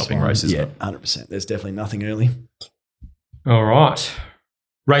a late shopping race, isn't it? 100%. There's definitely nothing early. All right.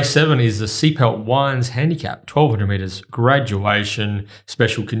 Race 7 is the Seapelt Wines Handicap, 1,200 metres graduation,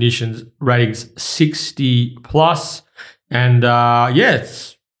 special conditions, ratings 60 plus. And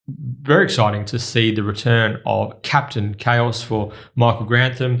it's very exciting to see the return of Captain Chaos for Michael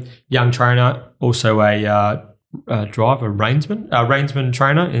Grantham, young trainer, also a driver, reinsman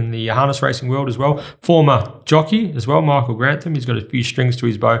trainer in the harness racing world as well. Former jockey as well, Michael Grantham. He's got a few strings to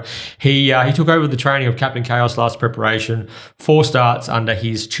his bow. He took over the training of Captain Chaos last preparation. 4 starts under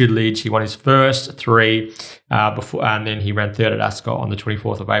his tutelage. He won his first 3 before, and then he ran third at Ascot on the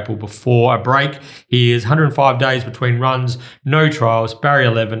 24th of April before a break. He is 105 days between runs, no trials. Barrier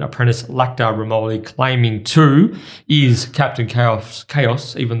 11, apprentice Lakhdar Ramoli claiming 2 is Captain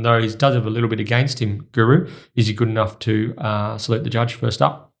Chaos, even though he does have a little bit against him, Guru. Is he good enough to salute the judge first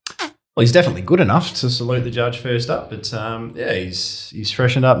up? Well, he's definitely good enough to salute the judge first up, but he's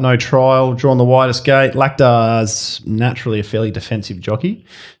freshened up, no trial, drawn the widest gate. Lakhdar's naturally a fairly defensive jockey,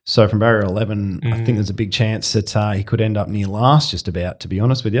 so from barrier 11, I think there's a big chance that he could end up near last, just about, to be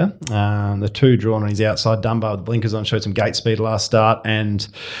honest with you. The 2 drawn on his outside, Dunbar with blinkers on, showed some gate speed last start, and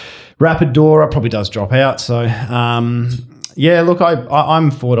Rapid Dora probably does drop out, so... look,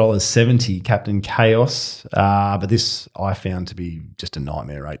 I'm $4.70 Captain Chaos, but this I found to be just a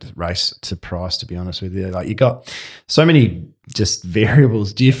nightmare race to price, to be honest with you. Like, you got so many just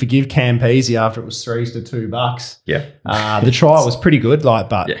variables. Do you forgive Campese after it was $3 to $2? Yeah. The trial was pretty good,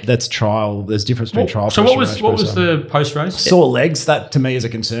 that's trial. There's difference between trial. So what was the post race? Sore legs. That to me is a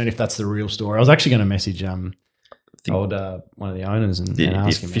concern if that's the real story. I was actually going to message one of the owners and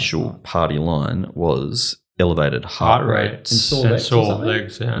ask him. The official party line was elevated heart rate and sore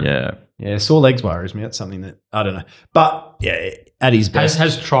legs. Yeah, sore legs worries me. That's something that I don't know, but at his best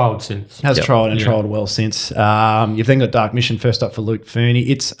has trialled since. Trialled well since. You've then got Dark Mission first up for Luke Fernie.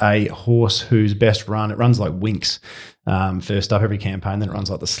 It's a horse whose best run, it runs like Winx. First up every campaign, then it runs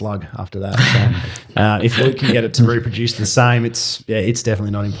like the Slug after that. So, if Luke can get it to reproduce the same, it's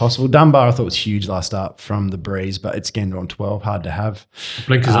definitely not impossible. Dunbar I thought was huge last start from the breeze, but it's again on 12, hard to have.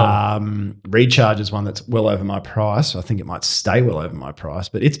 Blinkers on. Recharge is one that's well over my price. I think it might stay well over my price,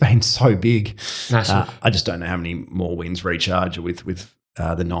 but it's been so big. Massive. I just don't know how many more wins Recharge with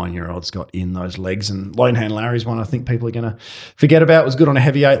the 9-year-old's got in those legs. And Lonehan Larry's one I think people are going to forget about. Was good on a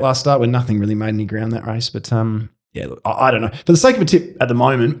heavy 8 last start when nothing really made any ground that race, but look, I don't know. For the sake of a tip at the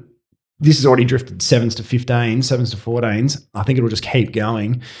moment, this has already drifted 7s to 15s, 7s to 14s. I think it'll just keep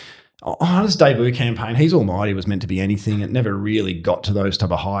going. On his debut campaign, He's Almighty was meant to be anything. It never really got to those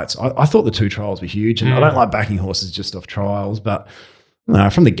type of heights. I thought the 2 trials were huge, and I don't like backing horses just off trials, but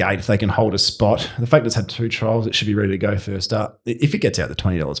from the gate, if they can hold a spot, the fact that it's had 2 trials, it should be ready to go first up. If it gets out to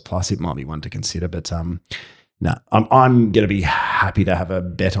 $20 plus, it might be one to consider, but no, I'm going to be happy to have a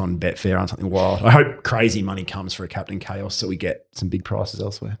bet on Betfair on something wild. I hope crazy money comes for a Captain Chaos so we get some big prices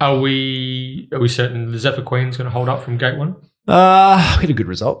elsewhere. Are we certain the Zephyr Queen's going to hold up from gate 1? We had a good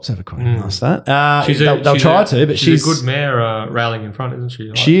result, Zephyr Queen last start. They'll try to, but she's a good mare railing in front, isn't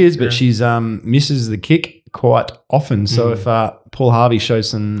she? She is, but she's misses the kick quite often. So if Paul Harvey shows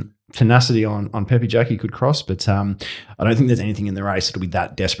some tenacity on Peppy Jackie could cross, but I don't think there's anything in the race that'll be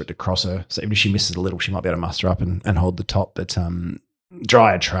that desperate to cross her. So even if she misses a little, she might be able to muster up and hold the top. But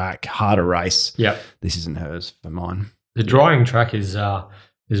drier track, harder race. Yeah, this isn't hers for mine. The drying track is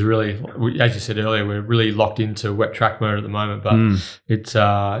really, as you said earlier, we're really locked into wet track mode at the moment. But it's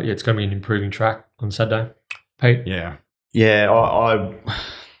going to be an improving track on Saturday. Pete, I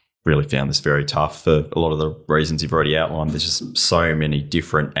really found this very tough for a lot of the reasons you've already outlined. There's just so many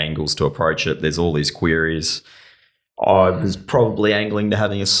different angles to approach it. There's all these queries. I was probably angling to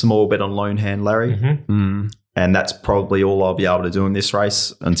having a small bet on Lonehan Larry, and that's probably all I'll be able to do in this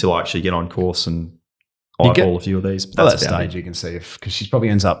race until I actually get on course and eyeball a few of these. But that's that stage you can see because she probably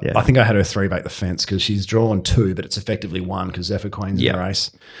ends up. Yeah. I think I had her 3-bait the fence because she's drawn 2, but it's effectively 1 because Zephyr Queen's in the race.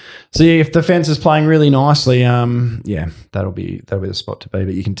 So if the fence is playing really nicely, that'll be the spot to be.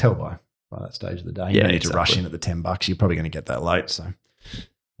 But you can tell by that stage of the day. You don't need to rush in at the $10. You're probably going to get that late. So,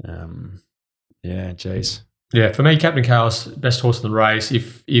 geez. Yeah, for me, Captain Chaos, best horse in the race.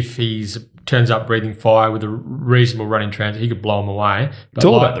 If he's turns up breathing fire with a reasonable running transit, he could blow him away. But It's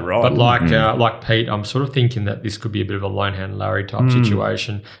all about the ride. But like Pete, I'm sort of thinking that this could be a bit of a lone hand Larry type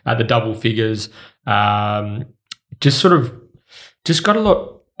situation at the double figures. Just got a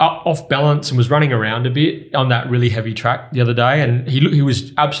lot off balance and was running around a bit on that really heavy track the other day, and he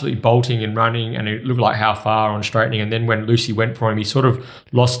was absolutely bolting and running, and it looked like how far on straightening. And then when Lucy went for him, he sort of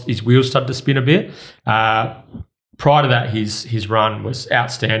lost his wheels, started to spin a bit. Prior to that, his run was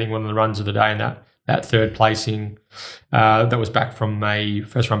outstanding, one of the runs of the day, and that third placing that was back from a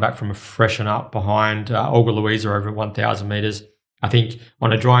first run back from a freshen up behind Olga Louisa over 1,000 metres. I think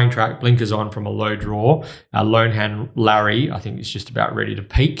on a drying track, blinkers on from a low draw, lone hand Larry, I think is just about ready to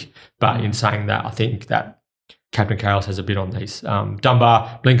peak. But in saying that, I think that Captain Chaos has a bit on these.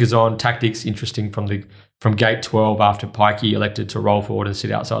 Dunbar, blinkers on, tactics interesting from gate 12 after Pikey elected to roll forward and sit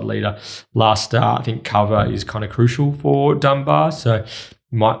outside leader. Last, I think cover is kind of crucial for Dunbar. So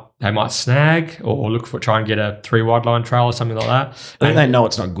they might snag or look for try and get a 3 wide line trail or something like that. I think they know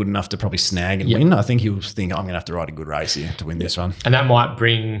it's not good enough to probably snag and win. I think he'll think, I'm going to have to ride a good race here to win this one. And that might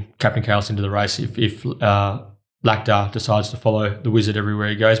bring Captain Chaos into the race if Lactar decides to follow the wizard everywhere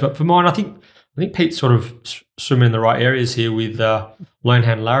he goes. But for mine, I think Pete's sort of swimming in the right areas here with lone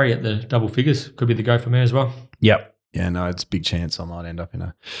hand Larry at the double figures. Could be the go for me as well. Yep. Yeah, no, it's a big chance I might end up in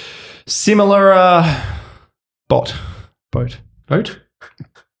a similar boat.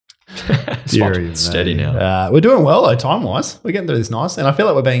 Steady now. We're doing well though, time-wise. We're getting through this nice, and I feel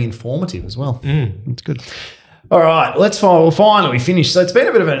like we're being informative as well. It's good. All right, we'll finally finish. So it's been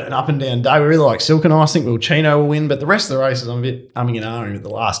a bit of an up and down day. We really like Silk and I think Chino will win, but the rest of the races I'm a bit umming and ahhing with the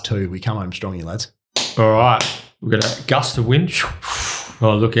last two. We come home strong, you lads. All right, we've got a gust of wind.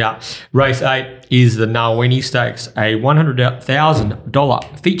 Oh, look out. Race 8 is the Ngawyni Stakes, a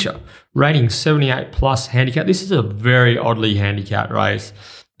 $100,000 feature, rating 78 plus handicap. This is a very oddly handicapped race.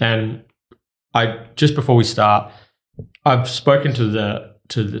 And just before we start, I've spoken to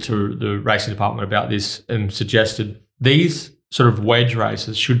the racing department about this and suggested these sort of wedge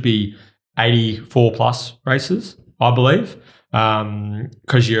races should be 84 plus races, I believe,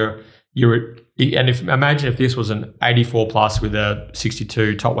 because imagine if this was an 84 plus with a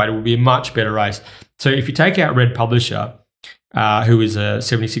 62 top weight, it would be a much better race. So if you take out Red Publisher, who is a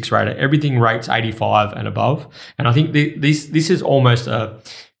 76 rater, everything rates 85 and above, and I think this is almost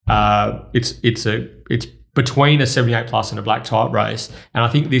it's between a 78 plus and a black type race, and I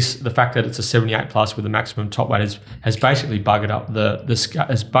think the fact that it's a 78 plus with a maximum top weight has basically buggered up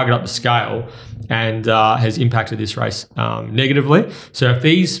the scale and has impacted this race negatively. So if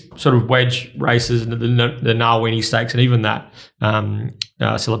these sort of wedge races, the Ngawyni Stakes, and even that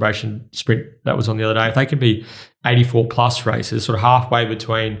celebration sprint that was on the other day, if they can be 84 plus races, sort of halfway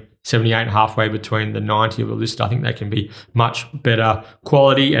between 78 and halfway between the 90 of the list, I think they can be much better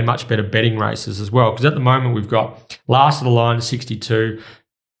quality and much better betting races as well. Because at the moment we've got Last of the Line 62,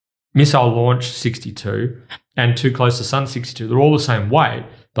 Missile Launch 62, and Too Close to Sun 62. They're all the same weight,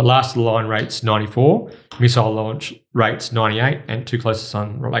 but Last of the Line rates 94, Missile Launch rates 98, and Too Close to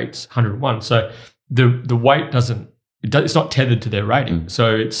Sun rates 101. So the weight it's not tethered to their rating.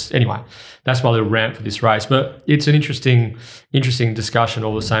 So anyway, that's my little rant for this race. But it's an interesting discussion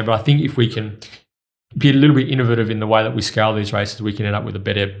all the same. But I think if we can be a little bit innovative in the way that we scale these races, we can end up with a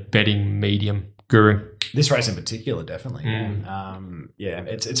better betting medium. Guru. This race in particular, definitely. Yeah,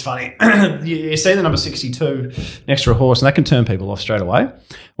 it's funny. You see the number 62 next to a horse, and that can turn people off straight away.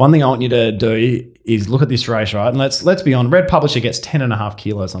 One thing I want you to do is look at this race, right? And let's be honest. Red Publisher gets 10.5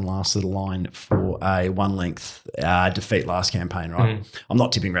 kilos on Last of the Line for a 1-length defeat last campaign, right? I'm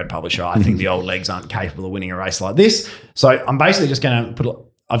not tipping Red Publisher. I think the old legs aren't capable of winning a race like this. So I'm basically just going to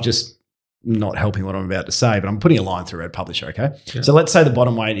not helping what I'm about to say, but I'm putting a line through Red Publisher, okay? Yeah. So let's say the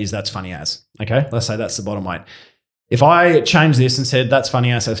bottom weight is That's Funny As, okay? Let's say that's the bottom weight. If I change this and said That's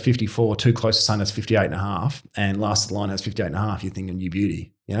Funny As has 54, Too Close to Sun has 58.5, and Last of the Line has 58.5, you're thinking new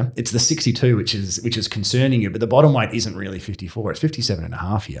beauty, you know? It's the 62 which is concerning you, but the bottom weight isn't really 54, it's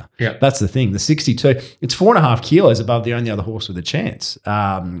 57.5 here. Yeah. That's the thing. The 62, it's 4.5 kilos above the only other horse with a chance.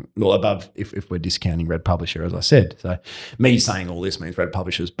 Well, above if we're discounting Red Publisher, as I said. So me saying all this means Red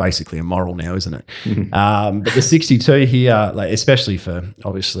Publisher is basically immoral now, isn't it? But the 62 here, like, especially for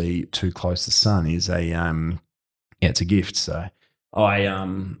obviously Too Close to Sun, is it's a gift. So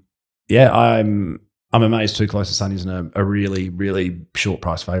I'm I'm amazed Too Close to Sun isn't a really, really short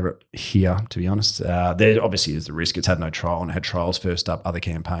price favourite here, to be honest. There obviously is the risk. It's had no trial and it had trials first up, other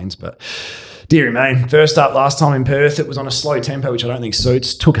campaigns. But dearie me, first up last time in Perth, it was on a slow tempo, which I don't think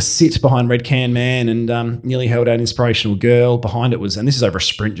suits. Took a sit behind Red Can Man and nearly held out Inspirational Girl. Behind it was, and this is over a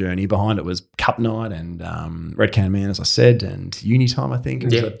sprint journey, behind it was Cup Night and Red Can Man, as I said, and Uni Time, I think.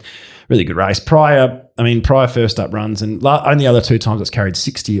 It was a really good race. Prior first up runs, and only other 2 times it's carried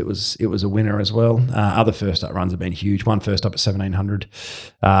 60, it was a winner as well. Other first up runs have been huge. One first up at 1,700,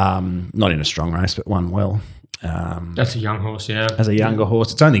 not in a strong race, but won well. That's a young horse, yeah. As a younger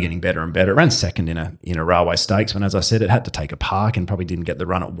horse, it's only getting better and better. It ran second in a railway stakes when, as I said, it had to take a park and probably didn't get the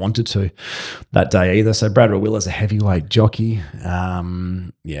run it wanted to that day either. So Brad Rawiller's a heavyweight jockey.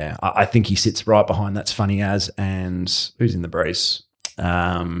 I think he sits right behind That's Funny As, and who's in the breeze?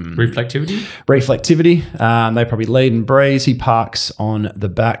 Reflectivity. They probably lead and breeze. He parks on the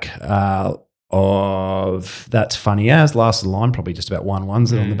back of That's Funny As. Last of the line, probably just about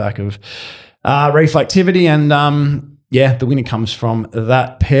 1-1s on the back of Reflectivity. And the winner comes from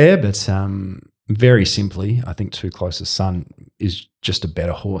that pair. But very simply, I think Too Close to Sun is just a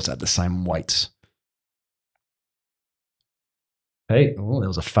better horse at the same weights. Hey, there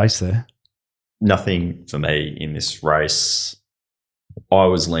was a face there. Nothing for me in this race. I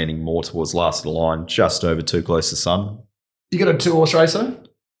was leaning more towards Last of the Line, just over Too Close to Sun. You got a 2-horse racer?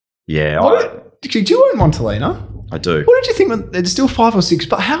 Yeah. Do you own Montalina? I do. What did you think when it's still $5 or $6?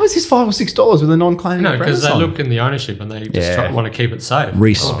 But how is this $5 or $6 with a non-claiming? No, because they look in the ownership and they just want to keep it safe.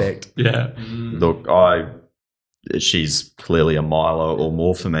 Respect. Oh, yeah. Look, she's clearly a mile or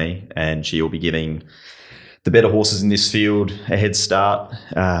more for me, and she'll be giving the better horses in this field a head start.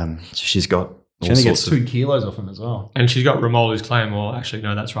 She's got. She only gets 2 kilos off him as well. And she's got Romolu's claim, or actually,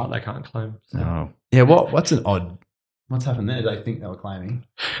 no, that's right, they can't claim. So. Oh. Yeah, what's happened there? Did they think they were claiming?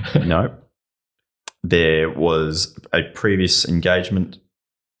 No. There was a previous engagement.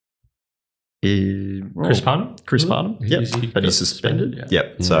 Chris Parnham? Yep. But he's suspended. Yeah.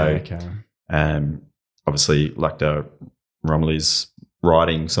 Yep. Yeah, So, okay. obviously, Lacta Romilly's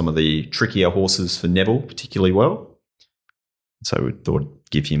riding some of the trickier horses for Neville particularly well. So we thought I'd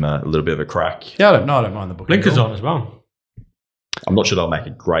give him a little bit of a crack. Yeah, I don't mind the book. Blinkers on as well. I'm not sure they'll make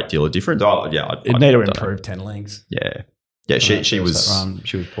a great deal of difference. It'd need to improve 10 lengths. Yeah. Yeah, she was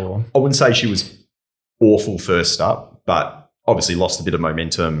poor. I wouldn't say she was awful first up, but obviously lost a bit of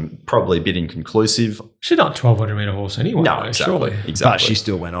momentum, probably a bit inconclusive. She's not a 1,200 metre horse anyway. No, exactly. But she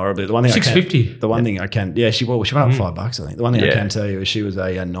still went horribly. The one thing 650. She went up $5, I think. The one thing I can tell you is she was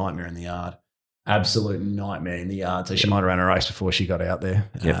a nightmare in the yard. Absolute nightmare in the yard. So she might have run a race before she got out there.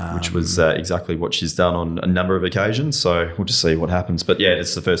 Yeah, which was exactly what she's done on a number of occasions. So we'll just see what happens. But yeah,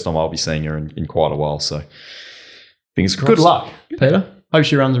 it's the first time I'll be seeing her in quite a while. So fingers crossed. Good luck, Peter. Hope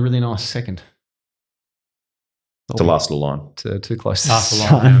she runs a really nice second. To Last of the Line. Too close to Last of the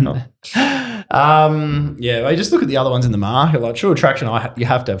Line. I just look at the other ones in the market. Like True Attraction, you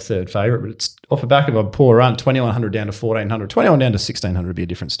have to have third favourite, but it's off the back of a poor run. 2,100 down to 1,400. 21 down to 1,600 would be a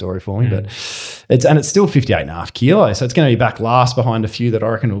different story for me. But it's still 58.5 kilos, so it's going to be back last behind a few that I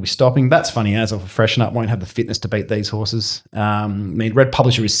reckon will be stopping. That's Funny As off a freshen up. Won't have the fitness to beat these horses. Red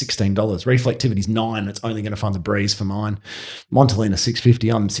Publisher is $16. Reflectivity's $9. It's only going to find the breeze for mine. Montalina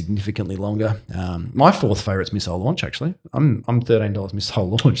 $6.50. I'm significantly longer. My fourth favourite's Miss Whole Launch. Actually, I'm $13 Miss Whole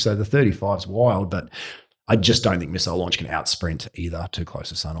Launch. So the 35's wild, but I just don't think Miss Whole Launch can outsprint either Too Close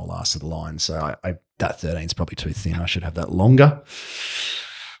to Sun or Last of the Line. So that 13 is probably too thin. I should have that longer.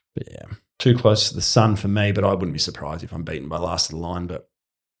 But yeah, Too Close to the Sun for me. But I wouldn't be surprised if I'm beaten by Last of the Line. But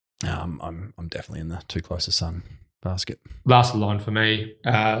I'm definitely in the Too Close to Sun basket. Last of the Line for me.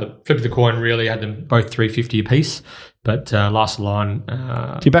 Flip of the coin really had them both $3.50 a piece. But Last of the Line.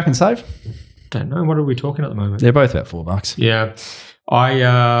 Do you back and save? Don't know. What are we talking at the moment? They're both about $4. Yeah. I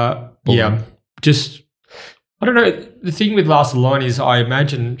don't know. The thing with Last of the Line is I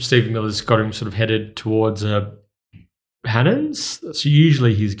imagine Stephen Miller's got him sort of headed towards Hannon's. That's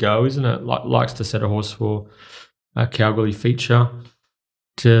usually his go, isn't it? Likes to set a horse for a Kalgoorlie feature.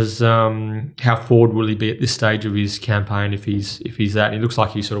 How forward will he be at this stage of his campaign if he's that? And he looks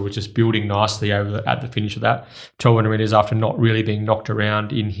like he sort of was just building nicely at the finish of that 1,200 metres after not really being knocked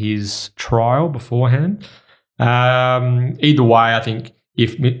around in his trial beforehand. Either way, I think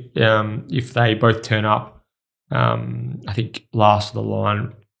if they both turn up, I think Last of the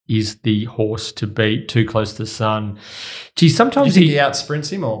Line is the horse to beat. Too Close to the Sun. Gee, sometimes do you think he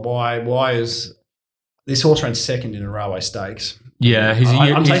outsprints him, or why is this horse ran second in a railway stakes? Yeah,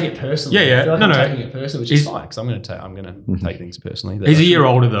 I'm taking it personally. Yeah. I feel like I'm taking it personally, which is fine because I'm going to take things personally. He's a year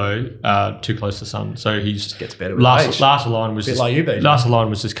older though, too close to Sun, so he just gets better with age. Last line was a bit like you, BJ. Last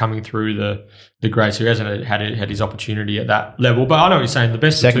line was just coming through the grade, so he hasn't had his opportunity at that level. But I know what you're saying. The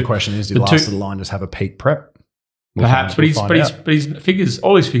best second question is: did Last of the Line just have a peak prep? Perhaps, but his figures,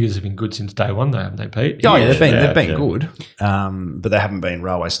 all his figures have been good since day one, though, haven't they, Pete? Yeah, they've been good, but they haven't been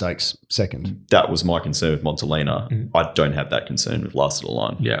Railway Stakes second. That was my concern with Montalina. I don't have that concern with Last of the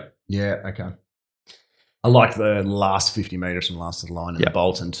Line. Yeah, okay. I like the last 50 metres from Last of the Line and the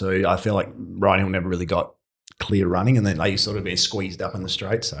Bolton too. I feel like Ryan Hill never really got clear running, and then they sort of been squeezed up in the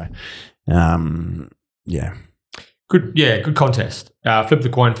straight. So, yeah. Good contest. Flip the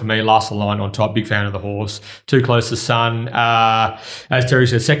coin for me. Last of the Line on top. Big fan of the horse. Too close to Sun. As Terry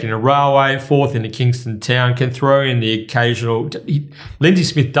said, second in a Railway, fourth in the Kingston Town. Can throw in the occasional. Lindsay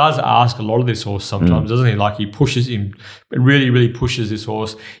Smith does ask a lot of this horse sometimes, doesn't he? Like he pushes him, really, really pushes this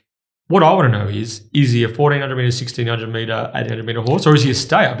horse. What I want to know is he a 1,400 metre, 1,600 metre, 800 metre horse, or is he a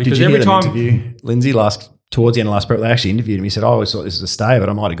stayer? Because did you hear them interview Lindsay towards the end of last prep, they actually interviewed him. He said, I always thought this was a stayer, but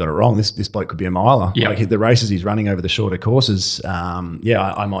I might have got it wrong. This bloke could be a miler. Yep. Like the races he's running over the shorter courses, I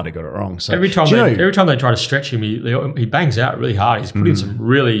might have got it wrong. So every time they try to stretch him, he bangs out really hard. He's putting some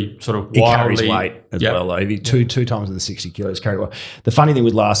really sort of wildly... He carries weight as well, though. Two times with the 60 kilos carry weight. The funny thing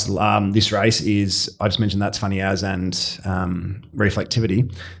with this race is, I just mentioned That's Funny As and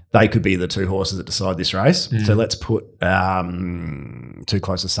Reflectivity. They could be the two horses that decide this race. So let's put Too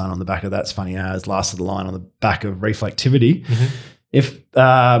Close to Sun on the back of That's Funny As, Last of the Line on the back of Reflectivity. If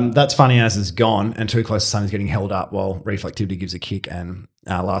That's Funny As is gone and Too Close to Sun is getting held up while Reflectivity gives a kick and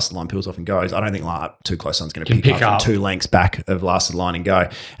Last of the Line peels off and goes, I don't think Too Close to Sun's going to pick up from 2 lengths back of Last of the Line and go.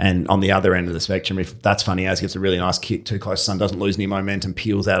 And on the other end of the spectrum, if That's Funny As gets a really nice kick, Too Close to Sun doesn't lose any momentum,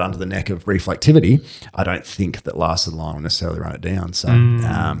 peels out under the neck of Reflectivity, I don't think that Last of the Line will necessarily run it down. So,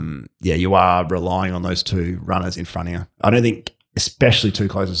 you are relying on those two runners in front of you. I don't think, especially Too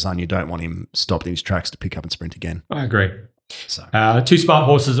Close to Sun, you don't want him stopped in his tracks to pick up and sprint again. I agree. So. Two smart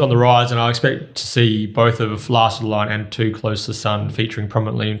horses on the rise, and I expect to see both of Last of the Line and Too Close to Sun featuring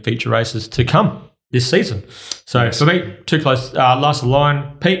prominently in feature races to come this season. So for me, Too Close, Last of the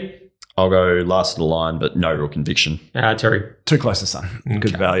Line. Pete? I'll go Last of the Line, but no real conviction. Terry? Too Close to Sun. Okay.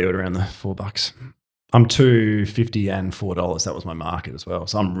 Good value at around the $4. I'm $2.50 and $4. That was my market as well.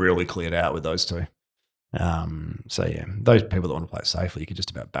 So I'm really cleared out with those two. Those people that want to play it safely, you can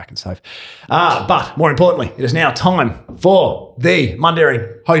just about back and safe. But more importantly, it is now time for the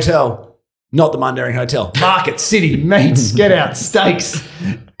Mundaring Hotel, not the Mundaring Hotel, Market City Meets Get Out Stakes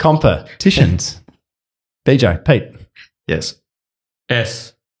competitions. BJ, Pete. Yes.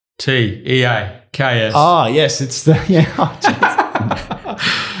 STEAKS. Ah, yes, it's the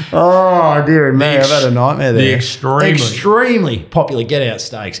Oh, dear me, I've had a nightmare there. The extremely popular Get Out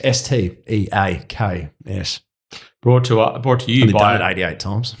Stakes, STEAKS. Brought to you Only by... done it 88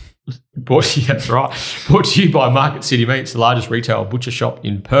 times. That's right. Brought to you by Market City Meats, the largest retail butcher shop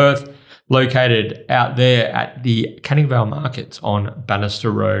in Perth, located out there at the Canning Vale Markets on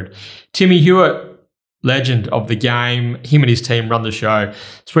Bannister Road. Timmy Hewitt, legend of the game, him and his team run the show.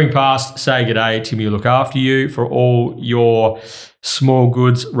 Swing past, say good day. Timmy will look after you for all your small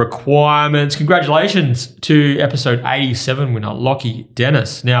goods requirements. Congratulations to episode 87 winner, Lockie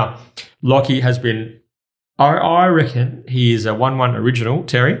Dennis. Now, Lockie has been, I reckon he is a 1-1 original,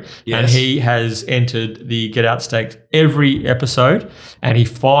 Terry, and he has entered the Get Out Stakes every episode, and he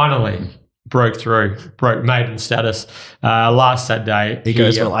finally broke maiden status last Saturday. He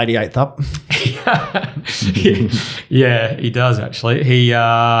goes 88th up. Yeah, he does actually.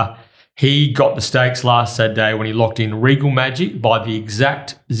 He got the stakes last Saturday when he locked in Regal Magic by the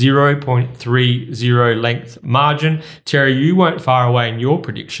exact 0.30 length margin. Terry, you weren't far away in your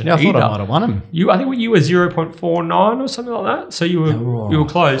prediction. Yeah, I thought I might have won him. I think you were 0.49 or something like that. So you were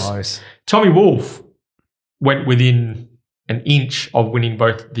close. Tommy Wolfe went within an inch of winning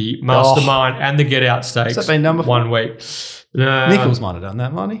both the Mastermind and the Get Out Stakes. Has that been number 1 week? Nichols might have done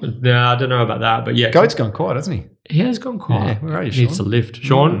that, might he? No, I don't know about that, but yeah. Goat's gone quiet, hasn't he? He has gone quiet. Yeah, where are you, He needs to lift.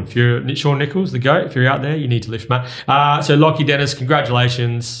 Sean, if you're Sean Nichols, the GOAT, if you're out there, you need to lift, mate. So Lockie Dennis,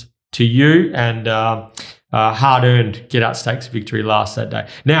 congratulations to you and hard-earned Get Out Stakes victory last Saturday.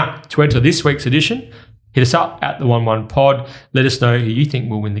 Now, to enter this week's edition, hit us up at the 1-1 pod. Let us know who you think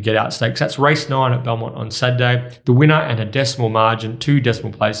will win the Get Out Stakes. That's race 9 at Belmont on Saturday. The winner and a decimal margin, 2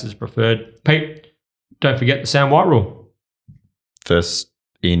 decimal places preferred. Pete, don't forget the Sam White rule. First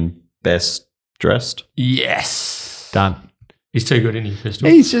in, best dressed. Yes. Done. He's too good, isn't he, Pistol?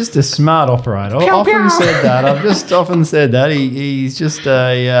 He's just a smart operator. I've often said that. I've just often said that. He's just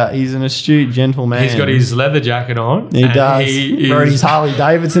he's an astute gentleman. He's got his leather jacket on. He does. Or his Harley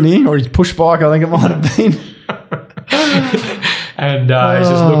Davidson here, or his push bike, I think it might have been. And he's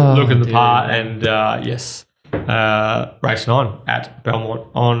just looking the part. And yes, racing on at Belmont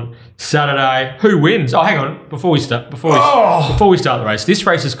on Saturday. Who wins? Oh, hang on. Before we start the race, this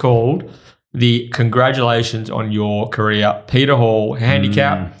race is called the Congratulations on Your Career Peter Hall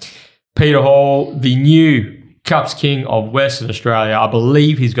Handicap. Peter Hall, the new Cups King of Western Australia. I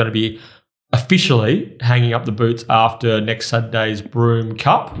believe he's going to be officially hanging up the boots after next Saturday's Broome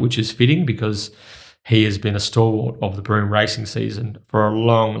Cup, which is fitting because he has been a stalwart of the Broome racing season for a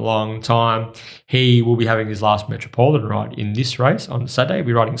long, long time. He will be having his last Metropolitan ride in this race on Saturday. He'll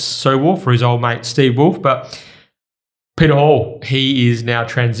be riding Wolfe for his old mate Steve Wolfe. But Peter Hall, he is now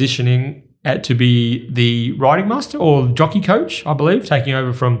transitioning to be the riding master or jockey coach, I believe, taking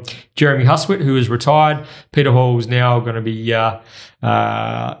over from Jeremy Huswitt, who is retired. Peter Hall is now going to be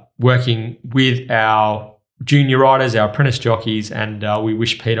working with our junior riders, our apprentice jockeys, and we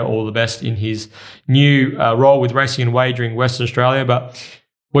wish Peter all the best in his new role with Racing and Wagering Western Australia. But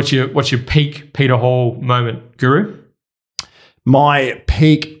what's your peak Peter Hall moment, Guru? My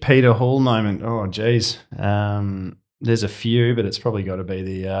peak Peter Hall moment. Oh, geez. There's a few, but it's probably got to be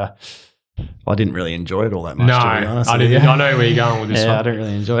the. I didn't really enjoy it all that much. No, to be honest I didn't. I know where you're going with this one. I don't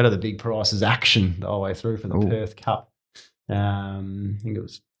really enjoy it. The big prices action the whole way through for the Perth Cup. I think it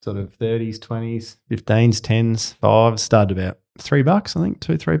was sort of 30s, 20s, 15s, 10s, 5s. Started about $3, I think,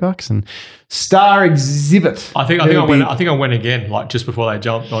 $2-3, and Star Exhibit. I think I went again, like just before they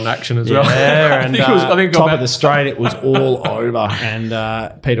jumped on action as well. Yeah, and I think top of the straight, it was all over,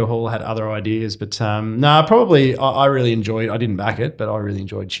 and Peter Hall had other ideas, but probably I really enjoyed. I didn't back it, but I really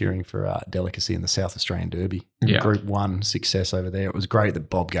enjoyed cheering for Delicacy in the South Australian Derby. Yeah. Group 1 success over there. It was great that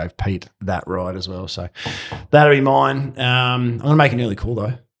Bob gave Pete that ride as well. So that'll be mine. I'm going to make it nearly cool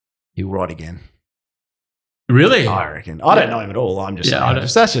though. He'll ride again. Really? I reckon. I don't know him at all. I'm just saying. I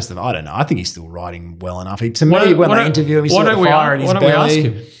don't know. I think he's still riding well enough. When they interview him, he's still got the fire in his belly. Why don't we ask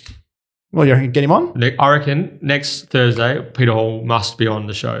him? Well, you reckon get him on? I reckon next Thursday, Peter Hall must be on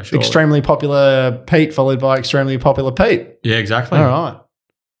the show. Surely. Extremely popular Pete, followed by extremely popular Pete. Yeah, exactly. All right.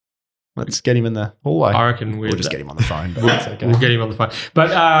 Let's get him in the hallway. I reckon we'll just get him on the phone. But that's okay. We'll get him on the phone.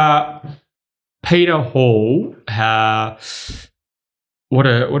 But Peter Hall, what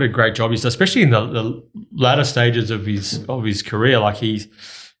a great job he's done, especially in the latter stages of his career. Like he's,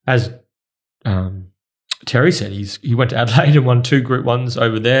 as Terry said, he went to Adelaide and won 2 Group 1s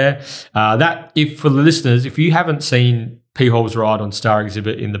over there. If for the listeners, if you haven't seen P. Hall's ride on Star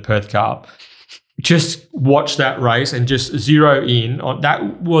Exhibit in the Perth Cup, just watch that race and just zero in on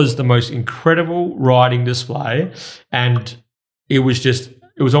that. Was the most incredible riding display, and it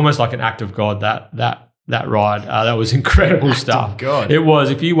was almost like an act of God that ride. That was incredible stuff. God. It was.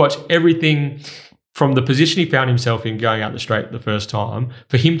 If you watch everything from the position he found himself in going out the straight the first time,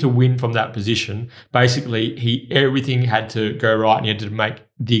 for him to win from that position, basically everything had to go right and he had to make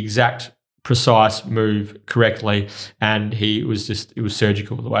the exact precise move correctly, and it was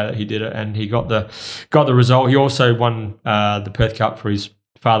surgical the way that he did it, and he got the result. He also won the Perth Cup for his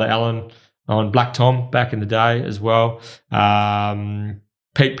father Alan on Black Tom back in the day as well.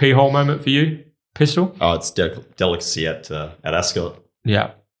 Pete P. Hall moment for you? Pistol? Oh, it's Delicacy at Ascot.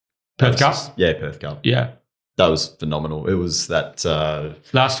 Yeah. Perth Cup? Perth Cup. Yeah. That was phenomenal. It was that...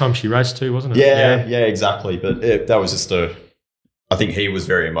 last time she raced too, wasn't it? Yeah, exactly. But that was just I think he was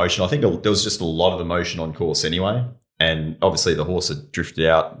very emotional. I think there was just a lot of emotion on course anyway. And obviously the horse had drifted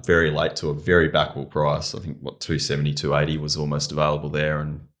out very late to a very backable price. I think, 270, 280 was almost available there.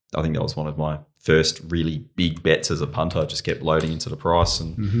 And I think that was one of my first really big bets as a punter. I just kept loading into the price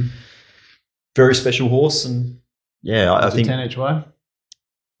and... Very special horse, and I think 10 each way.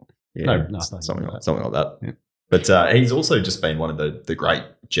 Yeah, something like that. Yeah. But he's also just been one of the great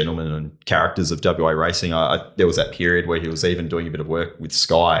gentlemen and characters of WA racing. There was that period where he was even doing a bit of work with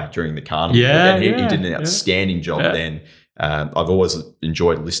Sky during the carnival. Yeah, and he did an outstanding job then. I've always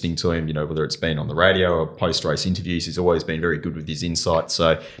enjoyed listening to him, whether it's been on the radio or post-race interviews. He's always been very good with his insights.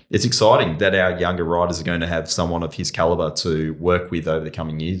 So it's exciting that our younger riders are going to have someone of his calibre to work with over the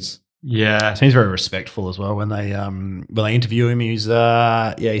coming years. Yeah, seems very respectful as well when they interview him. He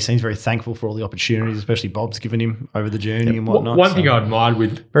seems very thankful for all the opportunities, especially Bob's given him over the journey and whatnot. One thing I admired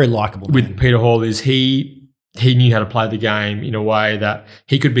with very likable with Peter Hall is he knew how to play the game in a way that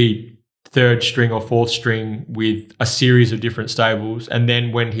he could be third string or fourth string with a series of different stables, and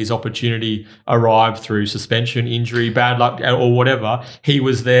then when his opportunity arrived through suspension, injury, bad luck, or whatever, he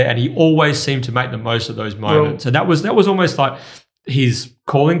was there, and he always seemed to make the most of those moments. And that was almost like his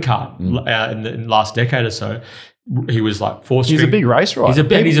calling card in the last decade or so. He was like fourth string. He's a big race rider.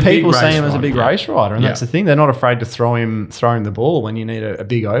 People say him as a big race rider, and that's the thing. They're not afraid to throw him the ball when you need a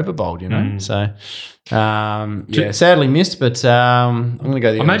big overbold, you know. So, sadly missed, but I'm going to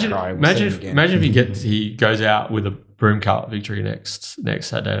go the imagine if he goes out with a broom cart victory next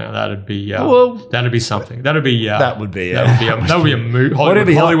Saturday. Now that'd be something. That would be a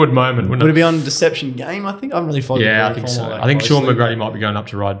Hollywood moment. Would it be on Deception Game? I think I'm really following. Yeah, I think so. I think Sean McGrady might be going up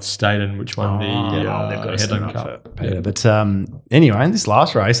to ride Staten, which won they've got to Headland Cup. Peter. But anyway, in this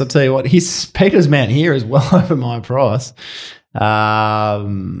last race, I'll tell you what, Peter's man here is well over my price. So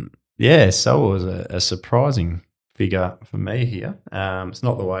it was a surprising figure for me here. It's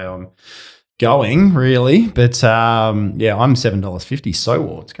not the way I'm going really, but I'm $7.50.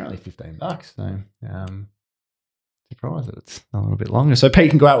 So it's currently $15. So surprised that it's a little bit longer. So Pete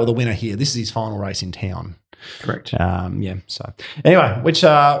can go out with a winner here. This is his final race in town. Correct. So anyway, which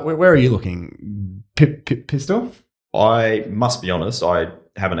where are you looking? Pistol? I must be honest, I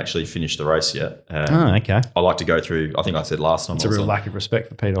haven't actually finished the race yet. Okay. I like to go through, I think I said last time. It's a real lack of respect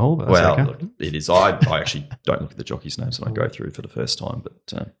for Peter Hall, but well, okay. Look, it is. I actually don't look at the jockeys' names when I go through for the first time, but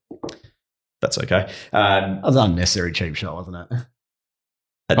that's okay. That was an unnecessary cheap shot, wasn't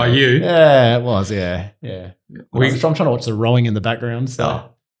it? By you? Yeah, it was, yeah. I'm trying to watch the rowing in the background,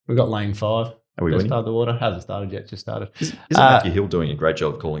 so we've got lane 5. Are we winning? Start the water. Hasn't started yet, just started. Isn't Matthew Hill doing a great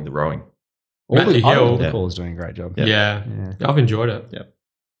job of calling the rowing? Matthew Hill. The caller's doing a great job. Yeah. I've enjoyed it. Yeah.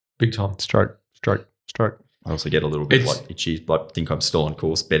 Big time. Stroke. I also get a little bit itchy, think I'm still on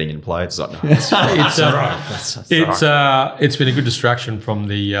course betting in play. It's like, no, it's been a good distraction from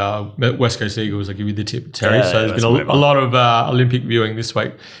the West Coast Eagles. I give you the tip, Terry. So there's been a lot of Olympic viewing this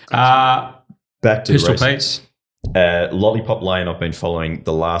week. Back to Pistol the races. Lollipop Lane, I've been following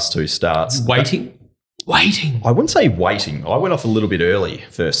the last 2 starts. Waiting. I wouldn't say waiting. I went off a little bit early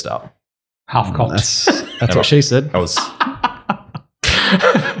first up. Half cocked. That's what she said. I was...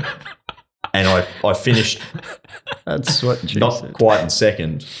 And I finished That's what she not said. quite in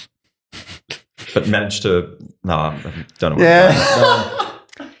second, but managed to... No, I don't know.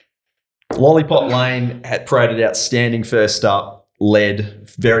 Lollipop Lane had paraded outstanding first up, led,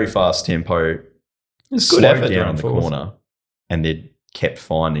 very fast tempo, Good effort down on the corner, and then kept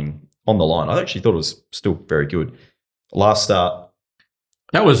finding on the line. I actually thought it was still very good. Last start...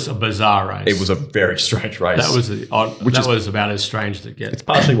 That was a bizarre race. It was a very strange race. That was about as strange as it gets. It's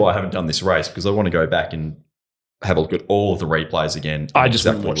partially why I haven't done this race, because I want to go back and have a look at all of the replays again. I just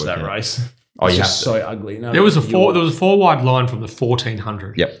want to watch that race. Oh, it's you just so ugly. No, there was a 4 wide line from the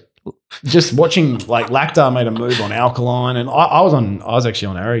 1400. Yep. Just watching, like, Lactar made a move on Alkaline, and I was actually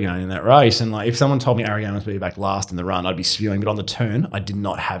on Aragon in that race, and like if someone told me Aragon was to be back last in the run, I'd be spewing. But on the turn, I did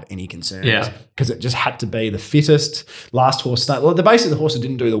not have any concerns. Yeah, because it just had to be the fittest last horse. Well, basically the horse that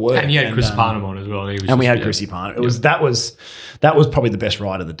didn't do the work, and you had Chris Parnham on as well. And we had Chrissy Parnham. That was probably the best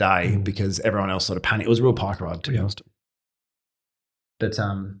ride of the day because everyone else sort of panicked. It was a real park ride, to be honest. But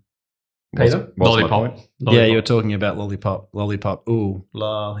Peter? Lollipop. Yeah, you were talking about Lollipop. Ooh,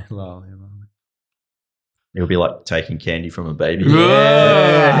 lolly. It'll be like taking candy from a baby.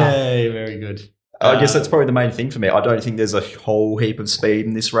 Yay, very good. I guess that's probably the main thing for me. I don't think there's a whole heap of speed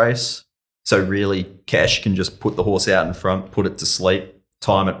in this race. So really, Cash can just put the horse out in front, put it to sleep,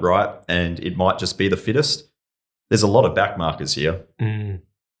 time it right, and it might just be the fittest. There's a lot of back markers here.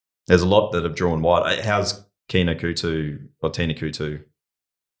 There's a lot that have drawn wide. How's Tina Kutu?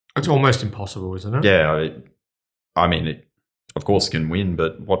 It's almost impossible, isn't it? Yeah, I mean, it of course can win,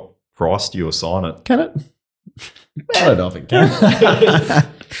 but what price do you assign it? Can it? I don't know if it can.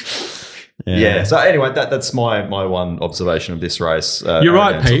 Yeah. So anyway, that's my one observation of this race. You're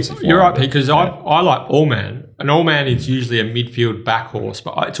right, Pete. Because I like Allman. An Allman is usually a midfield back horse,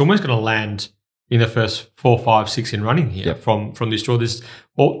 but it's almost going to land in the first 4, 5, 6 in running here from this draw.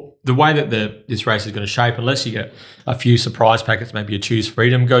 The way that this race is going to shape, unless you get a few surprise packets, maybe a Choose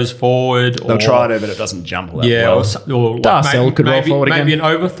Freedom goes forward. They'll try to, but it doesn't jump well. Yeah, or Darcel could roll forward again. Maybe an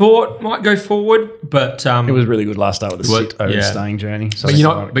Overthought might go forward, but it was really good last start with the staying journey. So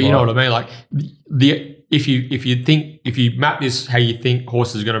but you know what I mean. Like if you map this how you think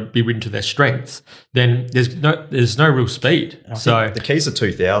horses are going to be ridden to their strengths, then there's no real speed. So the keys are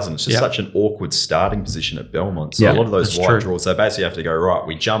 2000. It's just such an awkward starting position at Belmont. So a lot of those wide draws, they basically have to go right.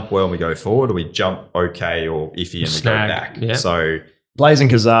 We jump well and we go forward, or we jump okay or iffy and we go back. Yeah. So Blazing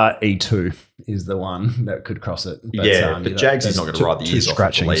Kazar E2 is the one that could cross it. But Jags is not going to ride the ears off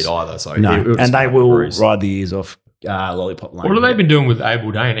the lead either. So no, and they will ride the ears off Lollipop Lane. What have they been doing with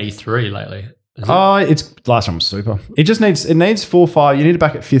Able Day and E3 lately? It's last one was super. It needs 4-5. You need to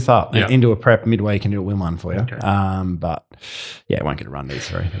back it 5th up and into a prep midway. Can do a win one for you. Okay. But it won't get a run to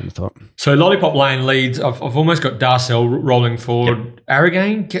E3. I thought. So Lollipop Lane leads. I've almost got Darcel rolling forward. Yep.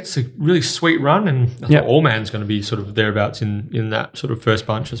 Arrogane gets a really sweet run, and I thought Allman's going to be sort of thereabouts in that sort of first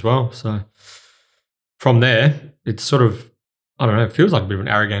bunch as well. So from there, it's sort of it feels like a bit of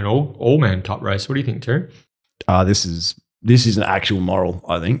an Arrogane Allman type race. What do you think, Terry? This is an actual moral,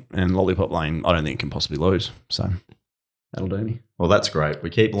 I think, and Lollipop Lane, I don't think can possibly lose. So that'll do me. Well, that's great.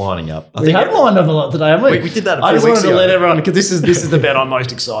 We keep lining up. We have lined up a lot today, haven't we? We did that a few I just weeks wanted ago. to let everyone, because this is the bet I'm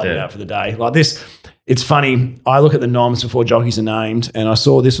most excited about for the day. Like this, it's funny. I look at the noms before jockeys are named, and I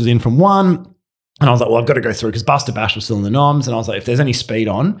saw this was in from 1. And I was like, well, I've got to go through because Buster Bash was still in the noms. And I was like, if there's any speed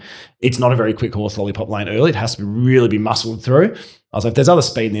on, it's not a very quick horse, Lollipop Lane early. It has to really be muscled through. I was like, if there's other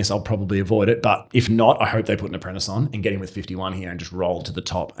speed in this, I'll probably avoid it. But if not, I hope they put an apprentice on and get him with 51 here and just roll to the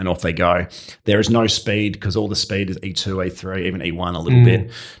top and off they go. There is no speed because all the speed is E2, E3, even E1 a little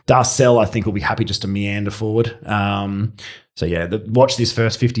bit. Darcel, I think, will be happy just to meander forward. Watch this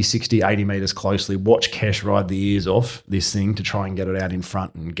first 50, 60, 80 metres closely. Watch Kesh ride the ears off this thing to try and get it out in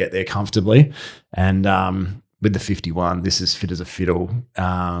front and get there comfortably. And with the 51, this is fit as a fiddle.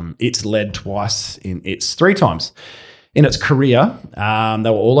 It's led twice it's 3 times. In its career, they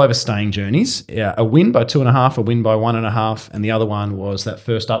were all over staying journeys. A win by 2.5, a win by 1.5, and the other one was that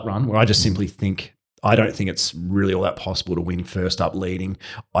first up run where I just simply think I don't think it's really all that possible to win first up leading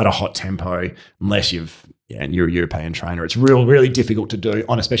at a hot tempo unless you're a European trainer. It's really difficult to do,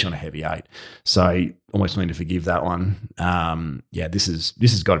 especially on a heavy 8. So almost willing to forgive that one. This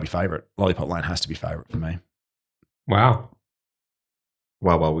has got to be favourite. Lollipop Lane has to be favourite for me. Wow.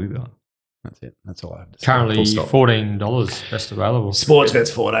 Well, we got. That's it. That's all I have to say. Currently $14 best available. Sports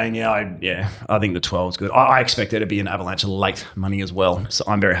bet's 14. I think the 12 is good. I expect there to be an avalanche of late money as well. So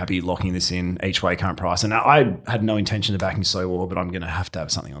I'm very happy locking this in each way current price. And I had no intention of backing Sowar, but I'm going to have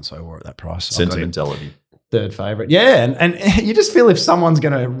something on Sowar at that price. Sentimentality. Third favourite. Yeah. And you just feel if someone's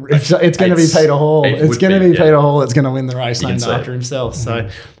going to, it's going to be Peter Hall. It's going to be Peter Hall that's going to win the race named after himself. So,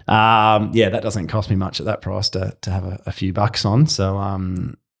 that doesn't cost me much at that price to have a few bucks on.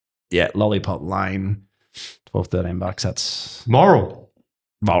 So, Lollipop Lane, $12-13. That's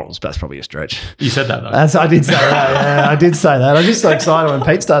morals. That's probably a stretch. You said that though. I did say that. Yeah, I did say that. I was just so excited when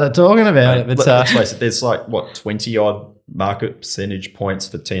Pete started talking about it. But let's face it, there's 20 odd market percentage points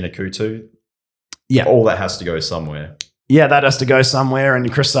for Tina Kutu. Yeah, all that has to go somewhere. Yeah, that has to go somewhere. And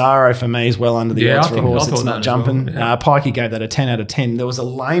Crisaro for me is well under the odds for a horse. It's not jumping. Well. Yeah. Pikey gave that a 10 out of 10. There was a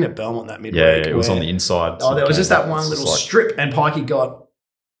lane at Belmont that midweek. Yeah, it was on the inside. There was just that one little strip, and Pikey got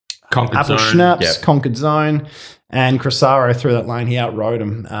Conquered Apple Zone. Schnapps, Conquered Zone, and Crisaro through that lane. He outrode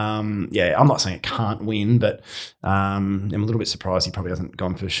him. I'm not saying it can't win, but I'm a little bit surprised he probably hasn't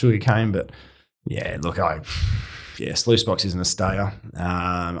gone for Sugarcane. But Sluice Box isn't a stayer.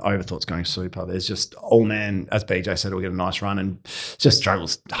 Overthought's going super. There's just Allman, as BJ said, will get a nice run and just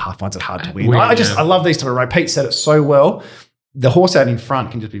struggles, finds it hard to win. I love these type of race. Pete said it so well. The horse out in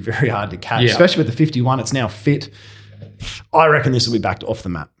front can just be very hard to catch, especially with the 51. It's now fit. I reckon this will be backed off the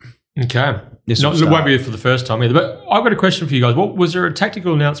map. Okay. It won't be for the first time either. But I've got a question for you guys. Was there a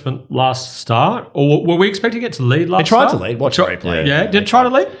tactical announcement last start? Or were we expecting it to lead last start? It tried to lead. Watch replay. Yeah. Did it try to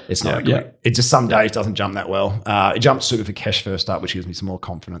lead? It's not good. It just some days doesn't jump that well. It jumped super for Kesh first up, which gives me some more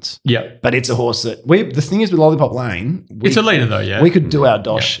confidence. Yeah. But it's a horse that the thing is with Lollipop Lane, it's a leader though, yeah. We could do our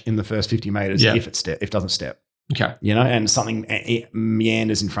dosh in the first 50 metres if it doesn't step. Okay. And something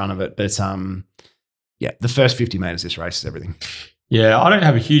meanders in front of it. But the first 50 metres this race is everything. Yeah, I don't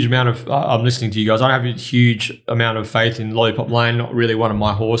have a huge amount of I'm listening to you guys. I don't have a huge amount of faith in Lollipop Lane, not really one of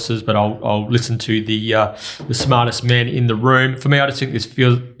my horses, but I'll listen to the smartest man in the room. For me, I just think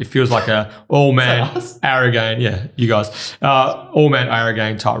it feels like a all-man Arrogane. Yeah, you guys. All-man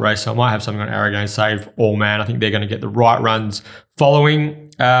Arrogane type race. So I might have something on Arrogane, save all-man. I think they're going to get the right runs following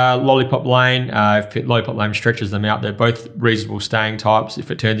Lollipop Lane. If Lollipop Lane stretches them out, they're both reasonable staying types. If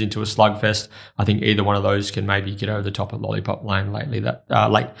it turns into a slugfest, I think either one of those can maybe get over the top of Lollipop Lane late.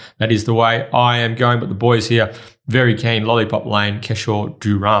 That is the way I am going. But the boys here, very keen. Lollipop Lane, Keshore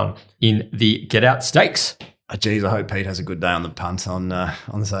Duran in the Get Out Stakes. I hope Pete has a good day on the punt on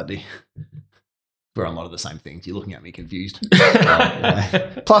Saturday. we're on a lot of the same things. You're looking at me confused.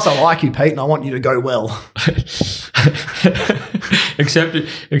 Plus, I like you, Pete, and I want you to go well. except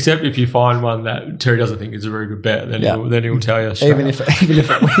if you find one that Terry doesn't think is a very good bet, then he'll tell you. Even if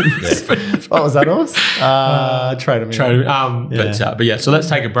it wins. What was that, Oz? Trade them. But yeah, so let's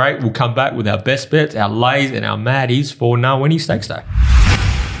take a break. We'll come back with our best bets, our lays, and our maddies for Ngawyni Stakes Day.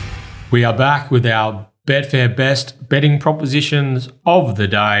 We are back with our Betfair Best Betting Propositions of the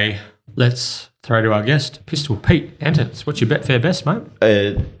day. Let's throw to our guest, Pistol Pete Anthonisz. What's your Betfair Best, mate?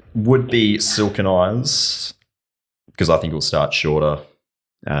 It would be Silken Eyes, because I think it'll start shorter.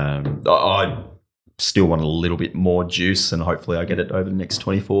 I still want a little bit more juice, and hopefully I get it over the next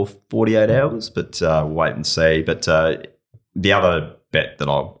 24, 48 hours, but we'll wait and see. But the other bet that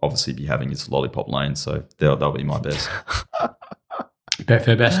I'll obviously be having is Lollipop Lane, so they'll be my best.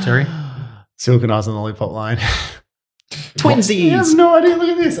 Betfair Best, Terry? Silken Eyes on the Lollipop Lane. Twinsies. I have no idea. Look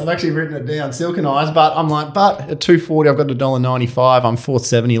at this. I've actually written it down. Silken Eyes, but I'm like, but at $2.40, I've got $1.95. I'm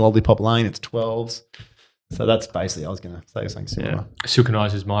 $4.70 Lollipop Lane. It's 12s. So that's basically, I was going to say something similar. Yeah. Silken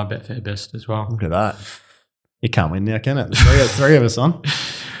Eyes is my Betfair Best as well. Look at that. You can't win now, can it? There's three of us on.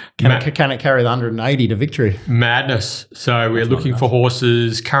 Can it carry the 180 to victory? Madness. So we're looking for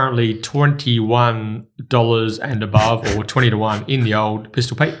horses currently $21 and above, or 20 to 1 in the old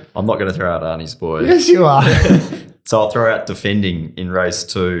Pistol Pete. I'm not going to throw out Arnie's boy. Yes, you are. So I'll throw out Defending in race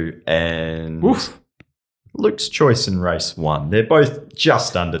 2 and Luke's Choice in race 1. They're both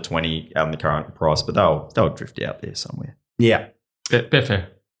just under 20 at the current price, but they'll drift out there somewhere. Yeah. Betfair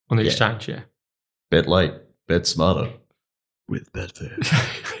on the exchange, yeah. Bet late, bet smarter with Betfair.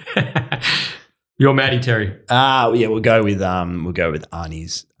 You're Maddie, Terry. We'll go with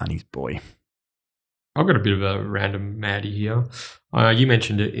Arnie's boy. I've got a bit of a random Maddie here. You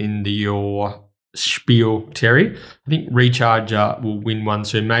mentioned it in your spiel, Terry. I think Recharger will win one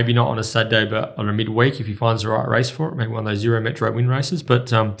soon. Maybe not on a Saturday, but on a midweek if he finds the right race for it. Maybe one of those Zero Metro win races. But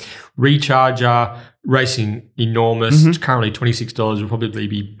Recharger racing enormous. It's currently $26. Will probably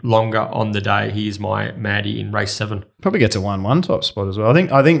be longer on the day. He is my Maddie in race 7. Probably gets a 1-1 top spot as well. I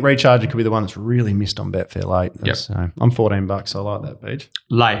think Recharger could be the one that's really missed on Betfair late. Yep. So I'm $14. I like that, Pete.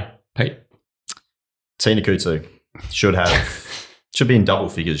 Lay, Pete. Tina Kutu should be in double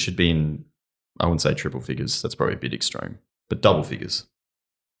figures. Should be in, I wouldn't say triple figures. That's probably a bit extreme, but double figures.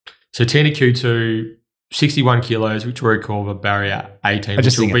 So Tina Q2, 61 kilos, Victoria Corver, barrier 18,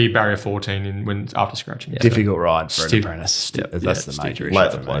 which will be barrier 14 after scratching. Difficult ride for an apprentice. That's the major issue.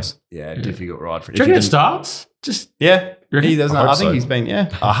 Late for place. Yeah, difficult ride for. Do you reckon it starts? I think he's been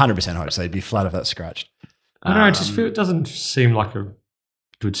 100% hope so. He'd be flat if that's scratched. I don't know. I just feel it doesn't seem like a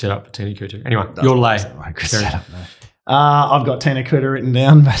good setup for Tina Q2. Anyway, your lay. Good setup, no. I've got Tina Kuta written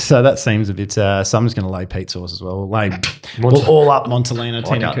down, so that seems a bit. So I'm just going to lay Pete's horse as well. We'll all up Montalina,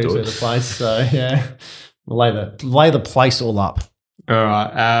 Tina Kuta the place. So yeah, we'll lay the place all up. All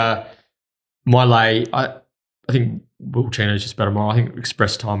right. My lay, I think Will Chino's just better more. I think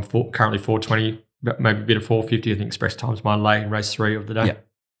Express Time currently 420, maybe a bit of 450. I think Express Time's my lay in race 3 of the day. Yeah.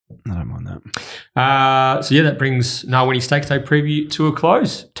 I don't mind that. That brings Ngawyni Stakes Day preview to a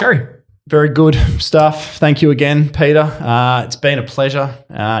close. Terry. Very good stuff. Thank you again, Peter. It's been a pleasure.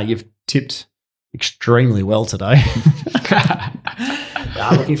 You've tipped extremely well today.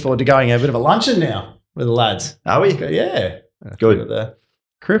 Looking forward to going a bit of a luncheon now with the lads. Are we? Yeah. Good. The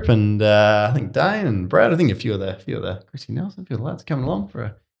Crip and I think Dane and Brad. I think a few of the Chrissy Nelson, a few of the lads coming along for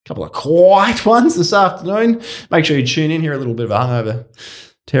a couple of quiet ones this afternoon. Make sure you tune in, hear a little bit of a hungover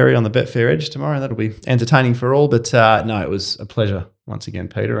Terry on the Betfair Edge tomorrow. That'll be entertaining for all. But no, it was a pleasure once again,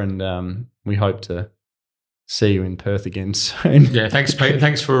 Peter, and we hope to see you in Perth again soon. Yeah, thanks, Peter.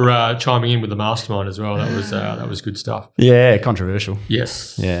 Thanks for chiming in with the Mastermind as well. That was good stuff. Yeah, controversial.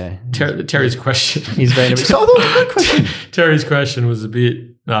 Yes. Yeah. Terry's question. He's been a bit. Oh, that was a good question. Terry's question was a bit.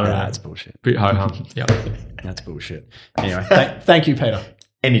 I don't know. That's bullshit. Bit ho hum. Yeah. That's bullshit. Anyway, thank you, Peter.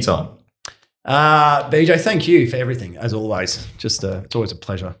 Anytime. BJ, thank you for everything, as always. Just it's always a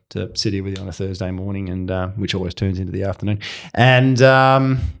pleasure to sit here with you on a Thursday morning, and which always turns into the afternoon, and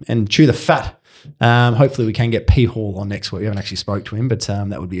chew the fat. Hopefully we can get P Hall on next week. We haven't actually spoke to him, but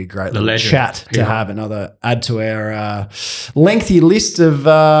that would be a great little chat to have, another add to our lengthy list of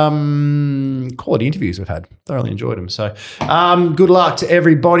quality interviews we've had. Thoroughly enjoyed them. So good luck to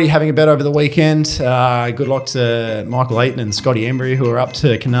everybody having a bet over the weekend. Good luck to Michael Leighton and Scotty Embry, who are up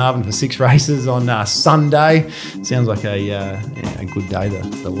to Carnarvon for 6 races on Sunday. Sounds like a good day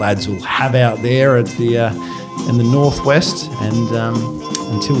the lads will have out there at in the northwest, and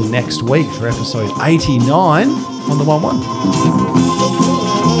until next week for episode 89 on the 1-1.